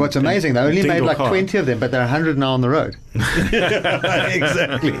 and What's amazing, they only dinged made your like car. 20 of them, but there are 100 now on the road.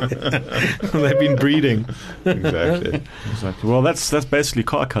 Exactly. They've been breeding. Exactly. Exactly. Well, that's basically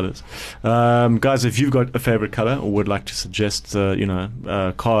car colors, guys. If you've got a favorite color or would like to suggest,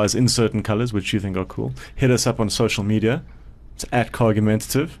 cars in certain colors which you think are cool, hit us up on social media. It's at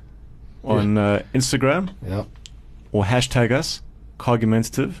Cargumentative on Instagram, Yeah. or hashtag us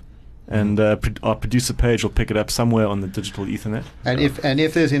Cargumentative, and our producer page will pick it up somewhere on the digital Ethernet. And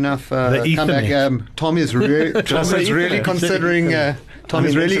if there's enough The comeback, Ethernet. Tom is really Ethernet? considering. Tom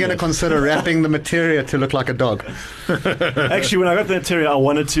is really going to Internet. consider wrapping the material to look like a dog. Actually, when I got the interior, I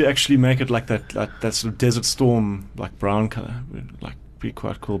wanted to actually make it like that sort of Desert Storm, like brown color, like be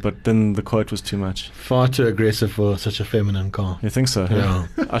quite cool, but then the quote was too much. Far too aggressive for such a feminine car. You think so? Yeah.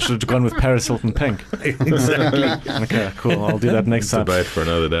 I should have gone with Paris Hilton Pink. Exactly. Okay, cool. I'll do that next time. Debate for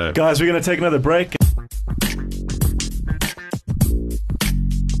another day. Guys, we're going to take another break.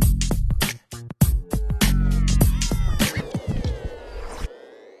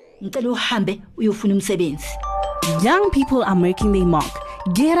 Young people are making their mark.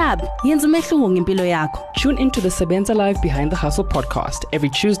 Get up. Yenza umehluko ngempilo yakho. Tune into the Sebenza Live Behind the Hustle podcast every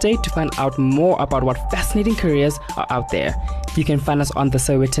Tuesday to find out more about what fascinating careers are out there. You can find us on the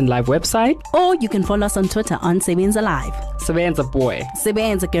Sowetan Live website. Or you can follow us on Twitter on Sebenza Live. Sebenza boy.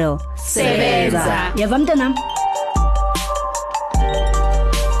 Sebenza girl. Sebenza. Yeva mntanam.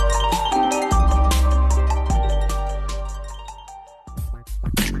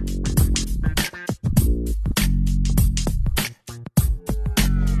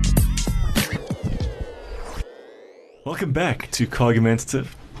 Welcome back to Cargumentative.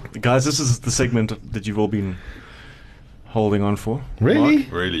 Guys, this is the segment that you've all been holding on for. Really?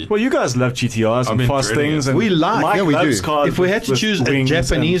 Mark? Really? Well, you guys love GTRs I've and been fast dreading things. it. And We like. Mike Yeah, we loves do. cars If we with- had to with choose a wings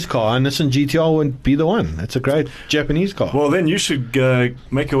Japanese and- car, Nissan GTR would be the one. It's a great Japanese car. Well, then you should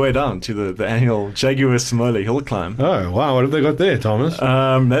make your way down to the annual Jaguar Simola hill climb. Oh, wow. What have they got there, Thomas?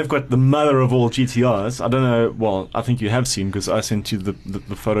 They've got the mother of all GTRs. I don't know. Well, I think you have seen because I sent you the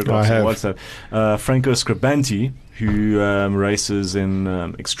photographs I on have. WhatsApp. Franco Scribanti, who races in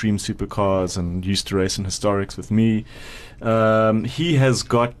extreme supercars and used to race in historics with me. He has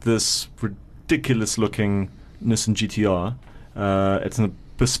got this ridiculous-looking Nissan GTR. It's a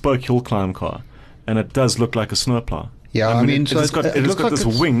bespoke hill climb car, and it does look like a snowplow. Yeah, I mean, so it's got it looks got like this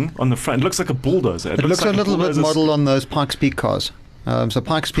it's- wing on the front. It looks like a bulldozer. It looks like a little bit bulldozer. model on those Pikes Peak cars. So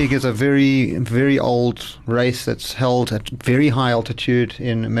Pikes Peak is a very, very old race that's held at very high altitude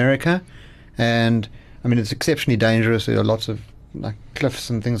in America, and I mean it's exceptionally dangerous. There are lots of like cliffs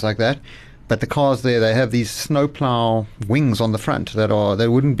and things like that. But the cars there, they have these snowplow wings on the front that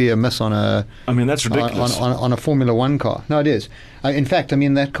wouldn't be a miss on a. I mean, that's ridiculous. On a Formula One car. No, it is. In fact, I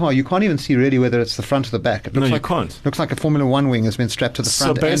mean that car, you can't even see really whether it's the front or the back. It looks No, like, you can't. Looks like a Formula One wing has been strapped to the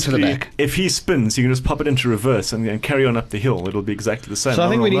front and to the basically, back. if he spins, you can just pop it into reverse and carry on up the hill. It'll be exactly the same. So I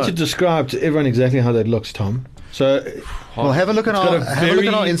think we need know. to describe to everyone exactly how that looks, Tom. So Well, have a look at It's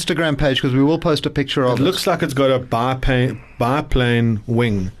got our a Instagram page because we will post a picture of it looks like it's got a biplane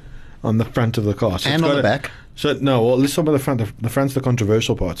wing on the front of the car. So and it's on got the a- back. So no, well, let's talk about the front. The front's the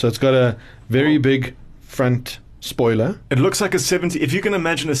controversial part. So it's got a very big front spoiler. It looks like a 70. If you can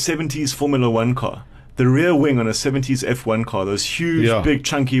imagine a 70s Formula One car, the rear wing on a 70s F1 car, those huge, Yeah. big,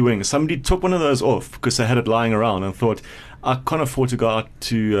 chunky wings. Somebody took one of those off because they had it lying around and thought, I can't afford to go out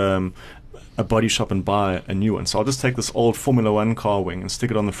to a body shop and buy a new one. So I'll just take this old Formula One car wing and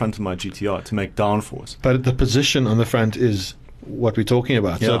stick it on the front of my GTR to make downforce. But the position on the front is what we're talking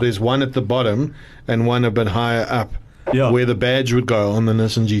about. So Yeah. there's one at the bottom and one a bit higher up. Yeah. Where the badge would go on the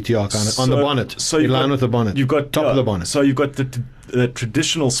Nissan GTR kind of on the bonnet. So in you've line got- with the bonnet. You've got top of the bonnet. So you've got the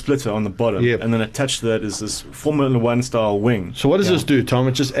traditional splitter on the bottom, Yep. and then attached to that is this Formula One style wing. So what does this do, Tom?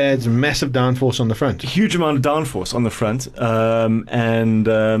 It just adds massive downforce on the front. Huge amount of downforce on the front, and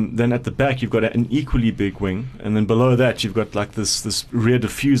then at the back you've got an equally big wing, and then below that you've got like this rear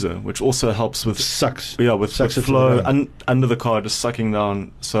diffuser, which also helps with Sucks. with Sucks it to flow the ground. under the car, just sucking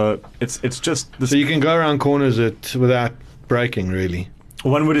down. So it's just this. So you can go around corners without braking, really.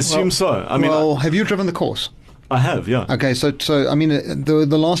 One would assume so. I mean, have you driven the course? I have, yeah. Okay, so I mean,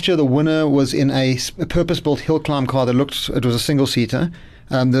 the last year the winner was in a purpose-built hill climb car that it was a single-seater.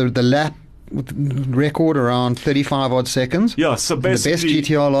 The lap record around 35 odd seconds. Yeah, so The best basically,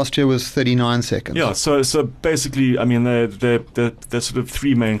 GTR last year was 39 seconds. yeah, so basically, I mean, there's sort of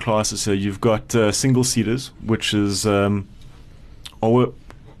three main classes here. You've got single seaters, which is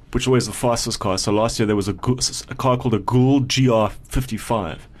always the fastest car. So last year there was a car called a Gould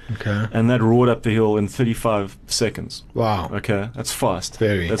GR55, Okay. and that roared up the hill in 35 seconds. Wow. Okay, that's fast.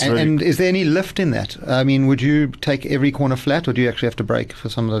 Very. That's And, really and is there any lift in that? I mean, would you take every corner flat, or do you actually have to brake for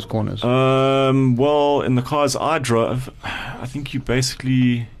some of those corners? well, in the cars I drove, I think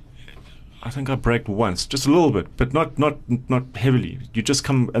I think I braked once, just a little bit, but not heavily. You just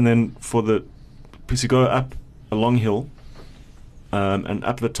come and then because you go up a long hill, and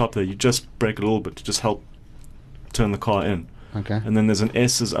up the top there, you just brake a little bit to just help turn the car in. Okay. And then there's an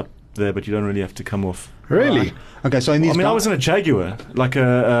S's up there, but you don't really have to come off. Really? Okay, so in these I mean, I was in a Jaguar, like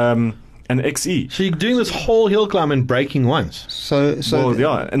an an XE. So you're doing this whole hill climb and braking once. So Well,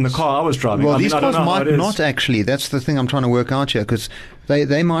 yeah, in the car I was driving. Well, I mean, these I don't cars know how might it is. not actually. That's the thing I'm trying to work out here, because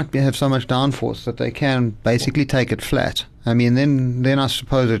they might have so much downforce that they can basically take it flat. I mean, then I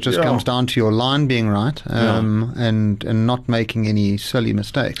suppose it just Yeah. comes down to your line being right, and not making any silly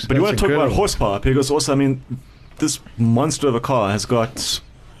mistakes. But you want to talk about incredible. horsepower, because also, I mean, this monster of a car has got,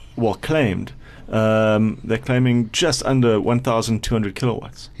 well, claimed. They're claiming just under 1,200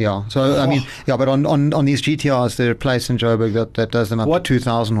 kilowatts. Yeah. So I mean, but on these GTRs, there are a place in Joburg that does them up What- to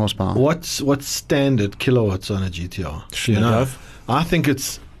 2,000 horsepower. What's standard kilowatts on a GTR? Do you Shouldn't know? have. I think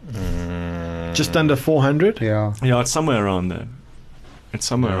it's just under 400. Yeah. Yeah, it's somewhere around there. It's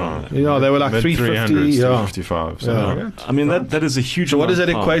somewhere around there. Yeah, they were like Mid 350. 300s, Yeah. 355. Something Yeah. like that. I mean, that is a huge So what does amount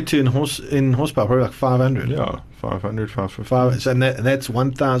that of power. equate to in horsepower? Probably like 500. Yeah, 500, 550. So that's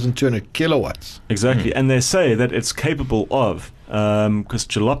 1,200 kilowatts. Exactly, and they say that it's capable of, because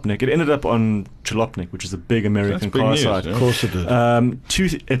Jalopnik, it ended up on Jalopnik, which is a big American big car news, site. yeah. Of course it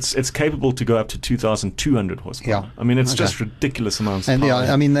is. It's capable to go up to 2,200 horsepower. Yeah. I mean, it's Okay. just ridiculous amounts And of yeah,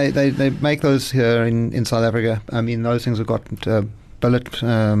 power. I mean, they make those here in South Africa. I mean, those things have got billet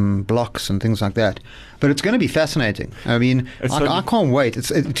blocks and things like that. But it's going to be fascinating. I mean, It's I certainly- can't wait.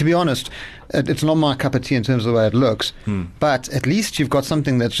 To be honest, it's not my cup of tea in terms of the way it looks. But at least you've got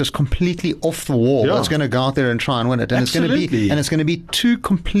something that's just completely off the wall. Yeah. That's going to go out there and try and win it. And it's Absolutely. going to be two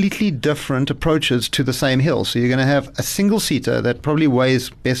completely different approaches to the same hill. So you're going to have a single seater that probably weighs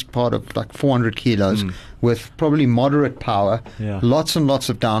best part of like 400 kilos with probably moderate power, Yeah. lots and lots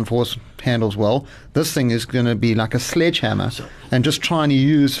of downforce, handles well. This thing is going to be like a sledgehammer and just trying to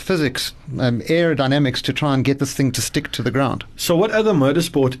use physics, aerodynamics to try and get this thing to stick to the ground. So what other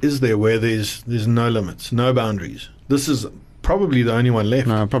motorsport is there where there's no limits, no boundaries? This is probably the only one left.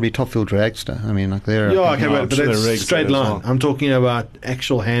 No, probably Top Fuel Dragster. I mean, like they're Yeah, okay, No, I'm but sure that's they're rigged straight there as line. well. I'm talking about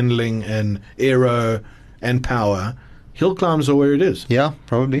actual handling and aero and power. Hill climbs are where it is. yeah,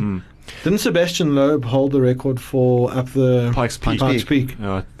 probably. Didn't Sebastian Loeb hold the record for up the Pikes Peak. Pikes Peak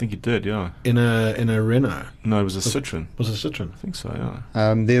Yeah, I think he did, yeah. in a Renault? No, it was a Citroen. Was it Citroen? I think so,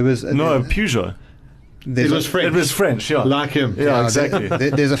 yeah. There was No, Peugeot. there's It was French. It was French, yeah. Like him. Yeah, exactly.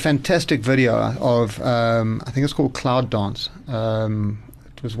 There's a fantastic video of I think it's called Cloud Dance.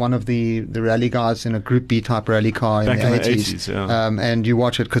 It was one of the rally guys in a Group B type rally car Back in the in the 80s. 80s, yeah. And you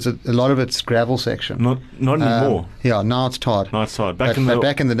watch it because a lot of it's gravel section. Not anymore. Yeah, now it's tarred. No, it's hard. But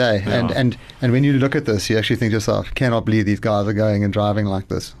back in the day, Yeah. and when you look at this, you actually think to yourself, cannot believe these guys are going and driving like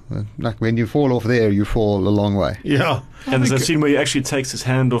this. Like when you fall off there, you fall a long way. Yeah. And there's a scene where he actually takes his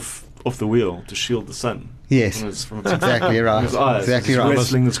hand off the wheel to shield the sun. Yes, From his exactly right. his eyes. Exactly He's right.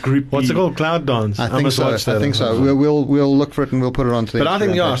 wrestling this group. What's B. it called? Cloud Dance. I think must so. watch that. I think so. We'll look for it and we'll put it onto the But I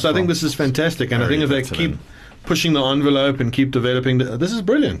think Instagram page so I as think well. this is fantastic, and I Very think if they excellent. keep pushing the envelope and keep developing, this is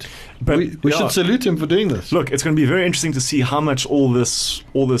brilliant. But, we yeah. should salute him for doing this. Look, it's going to be very interesting to see how much all this.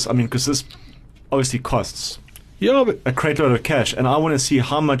 I mean, because this obviously costs Yeah, but a crate load of cash, and I want to see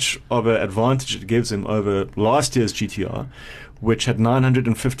how much of an advantage it gives him over last year's GTR, which had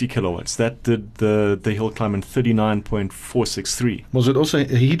 950 kilowatts. That did the hill climb in 39.463. was it also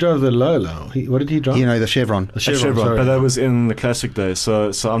he drove the Lola? What did he drive? You know, the Chevron. the A Chevron, sorry. but that was in the classic days. So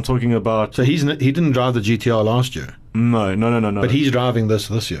I'm talking about So he didn't drive the GTR last year, no. but he's driving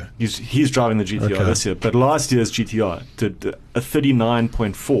this year. He's driving the GTR Okay. this year, but last year's GTR did a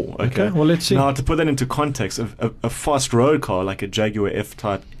 39.4. Okay, well, let's see. Now, to put that into context, a fast road car like a Jaguar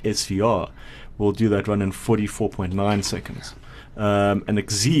F-Type SVR will do that run in 44.9 seconds. An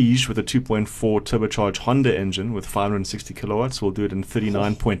Exige with a 2.4 turbocharged Honda engine with 560 kilowatts will do it in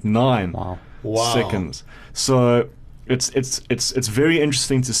 39.9 Wow. seconds. So it's very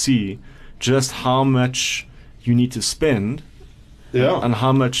interesting to see just how much you need to spend Yeah. and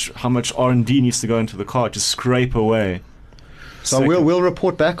how much R&D needs to go into the car to scrape away. So seconds. we'll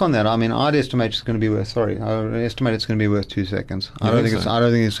report back on that. I mean, I'd estimate it's going to be worth. I estimate it's going to be worth 2 seconds. I don't think it's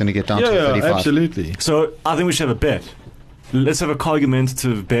going to get down to 35. absolutely. So I think we should have a bet. Let's have a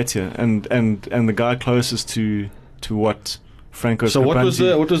argumentative bet here, and the guy closest to what Franco. So what was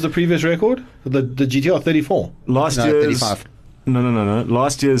the previous record? The GTR 34. last No, year's 35. No.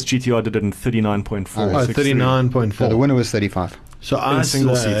 Last year's GTR did it in 39.4. Oh, 39.4. So the winner was 35. So in I a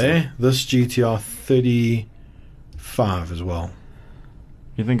single say seater. this GTR 35 as well.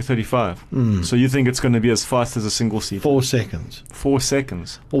 You think 35? So you think it's going to be as fast as a single seat? 4 seconds. 4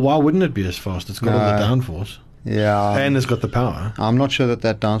 seconds. Well, why wouldn't it be as fast? It's got all the downforce. Yeah. And it's got the power. I'm not sure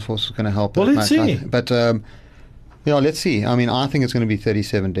that downforce is going to help. Well, that let's much. see. But yeah, let's see. I mean, I think it's going to be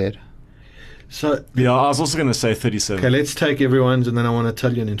 37 dead. So, Yeah, I was also going to say 37. okay, let's take everyone's, and then I want to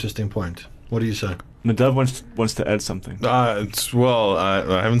tell you an interesting point. What do you say? Nadav wants to add something. I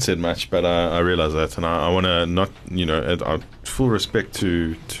haven't said much, but I realize that, and I want to not, full respect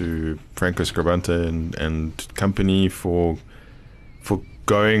to Franco Scribante and company for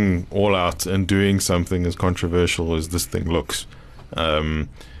going all out and doing something as controversial as this thing looks, and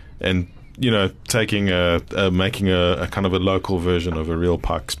taking making a kind of a local version of a real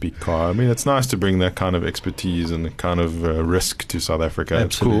Pikes Peak car. I mean, it's nice to bring that kind of expertise and kind of risk to South Africa.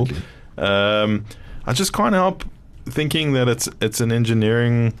 Absolutely. It's cool. I just can't help thinking that it's an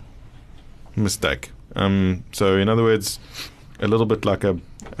engineering mistake. So in other words, a little bit like a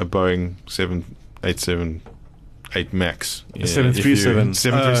Boeing 787 8 Max, 737,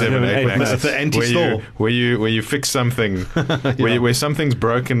 737 8 Max, the anti-stall, where you fix something, where something's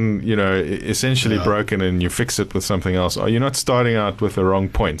broken, essentially broken, and you fix it with something else. Or you're not starting out with the wrong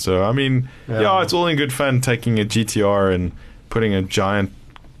point. So I mean, it's all in good fun taking a GTR and putting a giant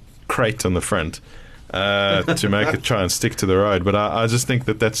crate on the front to make it try and stick to the road. But I just think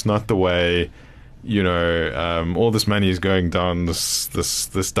that's not the way. All this money is going down this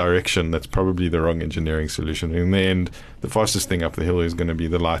direction. That's probably the wrong engineering solution. In the end, the fastest thing up the hill is going to be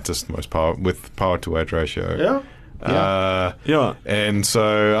the lightest, most power with power to weight ratio. And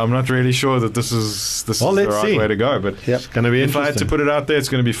so I'm not really sure that this is the right way to go. But it's going to be if I had to put it out there, it's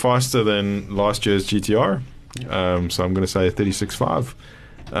going to be faster than last year's GTR. So I'm going to say 36.5.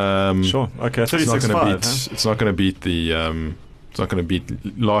 Sure. Okay. 36.5. It's not going to beat the. It's not going to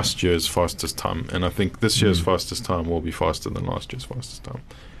beat last year's fastest time, and I think this year's fastest time will be faster than last year's fastest time.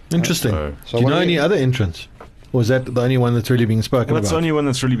 Interesting. So do you know any other entrants? Or is that the only one that's really being spoken about? That's the only one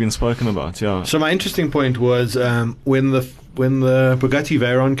that's really been spoken about, yeah. So my interesting point was when the Bugatti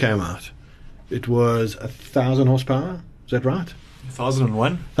Veyron came out, it was 1,000 horsepower. Is that right? 1,001?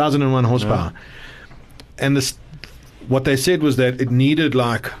 1,001 horsepower. Yeah. And what they said was that it needed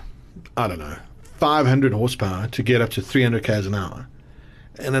 500 horsepower to get up to 300 k's an hour,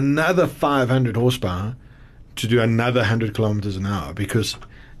 and another 500 horsepower to do another 100 kilometers an hour, because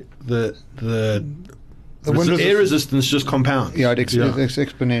the air resistance just compounds. Yeah, it's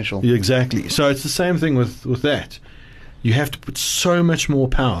exponential. Yeah, exactly. So it's the same thing with that. You have to put so much more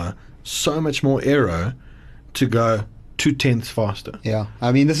power, so much more aero to go 0.2 faster. Yeah,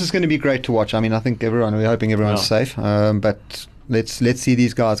 I mean, this is going to be great to watch. I mean, I think we're hoping everyone's safe, but let's see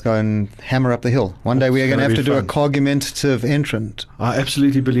these guys go and hammer up the hill. One day we are going to have to do a argumentative entrant. I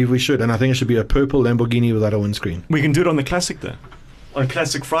absolutely believe we should, and I think it should be a purple Lamborghini without a windscreen. We can do it on the Classic Day, on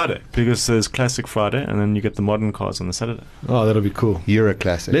Classic Friday, because there's Classic Friday, and then you get the modern cars on the Saturday. Oh, that'll be cool. Euro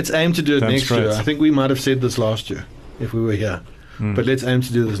Classic. Let's aim to do it next year. I think we might have said this last year if we were here, but let's aim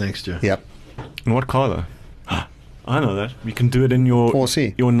to do this next year. Yep. And what car though? I know that. We can do it in your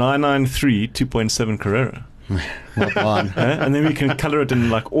 4C. Your 993 2.7 Carrera. Not mine. And then we can colour it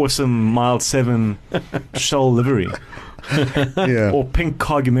in awesome mild 7 Shell livery. Or pink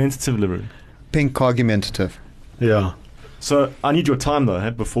argumentative livery. Pink argumentative. Yeah. So I need your time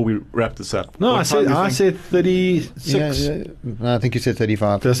though, before we wrap this up. No, I said 36. Yeah. No, I think you said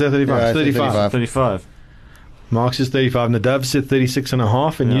 35. Did I say 35? Yeah, 35. 35. Mark says 35. Nadav said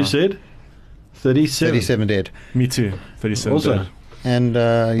 36.5, and you said 37. 37 dead. Me too. 37 also dead. And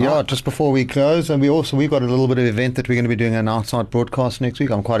just before we close, and we've got a little bit of event that we're going to be doing an outside broadcast next week.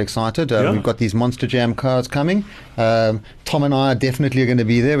 I'm quite excited. We've got these Monster Jam cars coming. Tom and I definitely are going to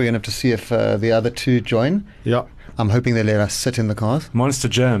be there. We're going to have to see if the other two join. Yeah. I'm hoping they let us sit in the cars. Monster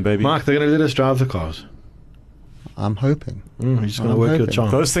Jam, baby. Mark, they're going to let us drive the cars. I'm hoping. You're just going to work your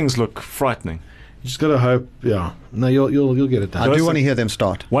charm. Those things look frightening. You just got to hope. Yeah. No, you'll get it done. I do want to hear them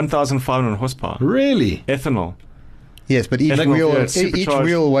start. 1,500 horsepower. Really? Ethanol. Yes, but each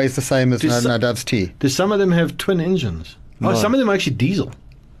wheel weighs the same as Nadav's T. Do some of them have twin engines? No. Oh, some of them are actually diesel.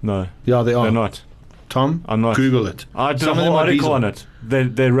 No. Yeah, they are. They're not. Tom, I'm not. Google it. I did a whole article on it.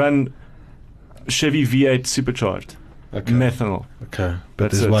 They run Chevy V8 supercharged. Okay. Methanol. Okay.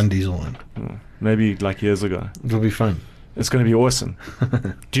 But there's one diesel one. Maybe years ago. It'll be fun. It's going to be awesome.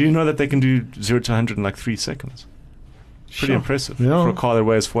 Do you know that they can do 0 to 100 in 3 seconds? Pretty impressive for a car that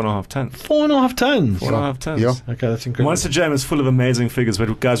weighs 4.5 tons. 4.5 tons? 4.5 tons. Yeah. Okay, that's incredible. Monster Jam is full of amazing figures,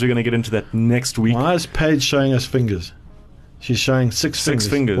 but guys, we're going to get into that next week. Why is Paige showing us fingers? She's showing six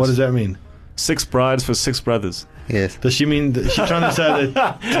fingers. What does that mean? 6 brides for 6 brothers. Yes. Does she mean, is she trying to say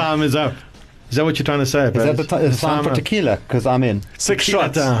that time is up? Is that what you're trying to say? Is that the time for tequila? Because I'm in. 6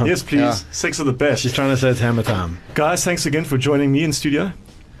 shots. Time. Yes, please. Yeah. 6 of the best. She's trying to say it's hammer time. Guys, thanks again for joining me in studio.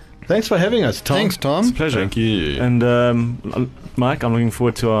 Thanks for having us, Tom. Thanks, Tom. It's a pleasure. Thank you. And Mike, I'm looking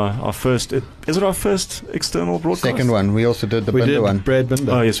forward to our first. Is it our first external broadcast? Second one. We also did the Binder one. Brad Binder.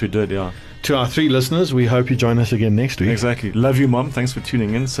 Oh yes, we did. Yeah. To our 3 listeners, we hope you join us again next week. Exactly. Love you, Mom. Thanks for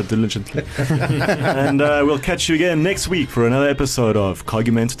tuning in so diligently. And we'll catch you again next week for another episode of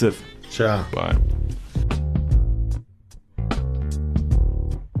Cogumentative. Ciao. Bye.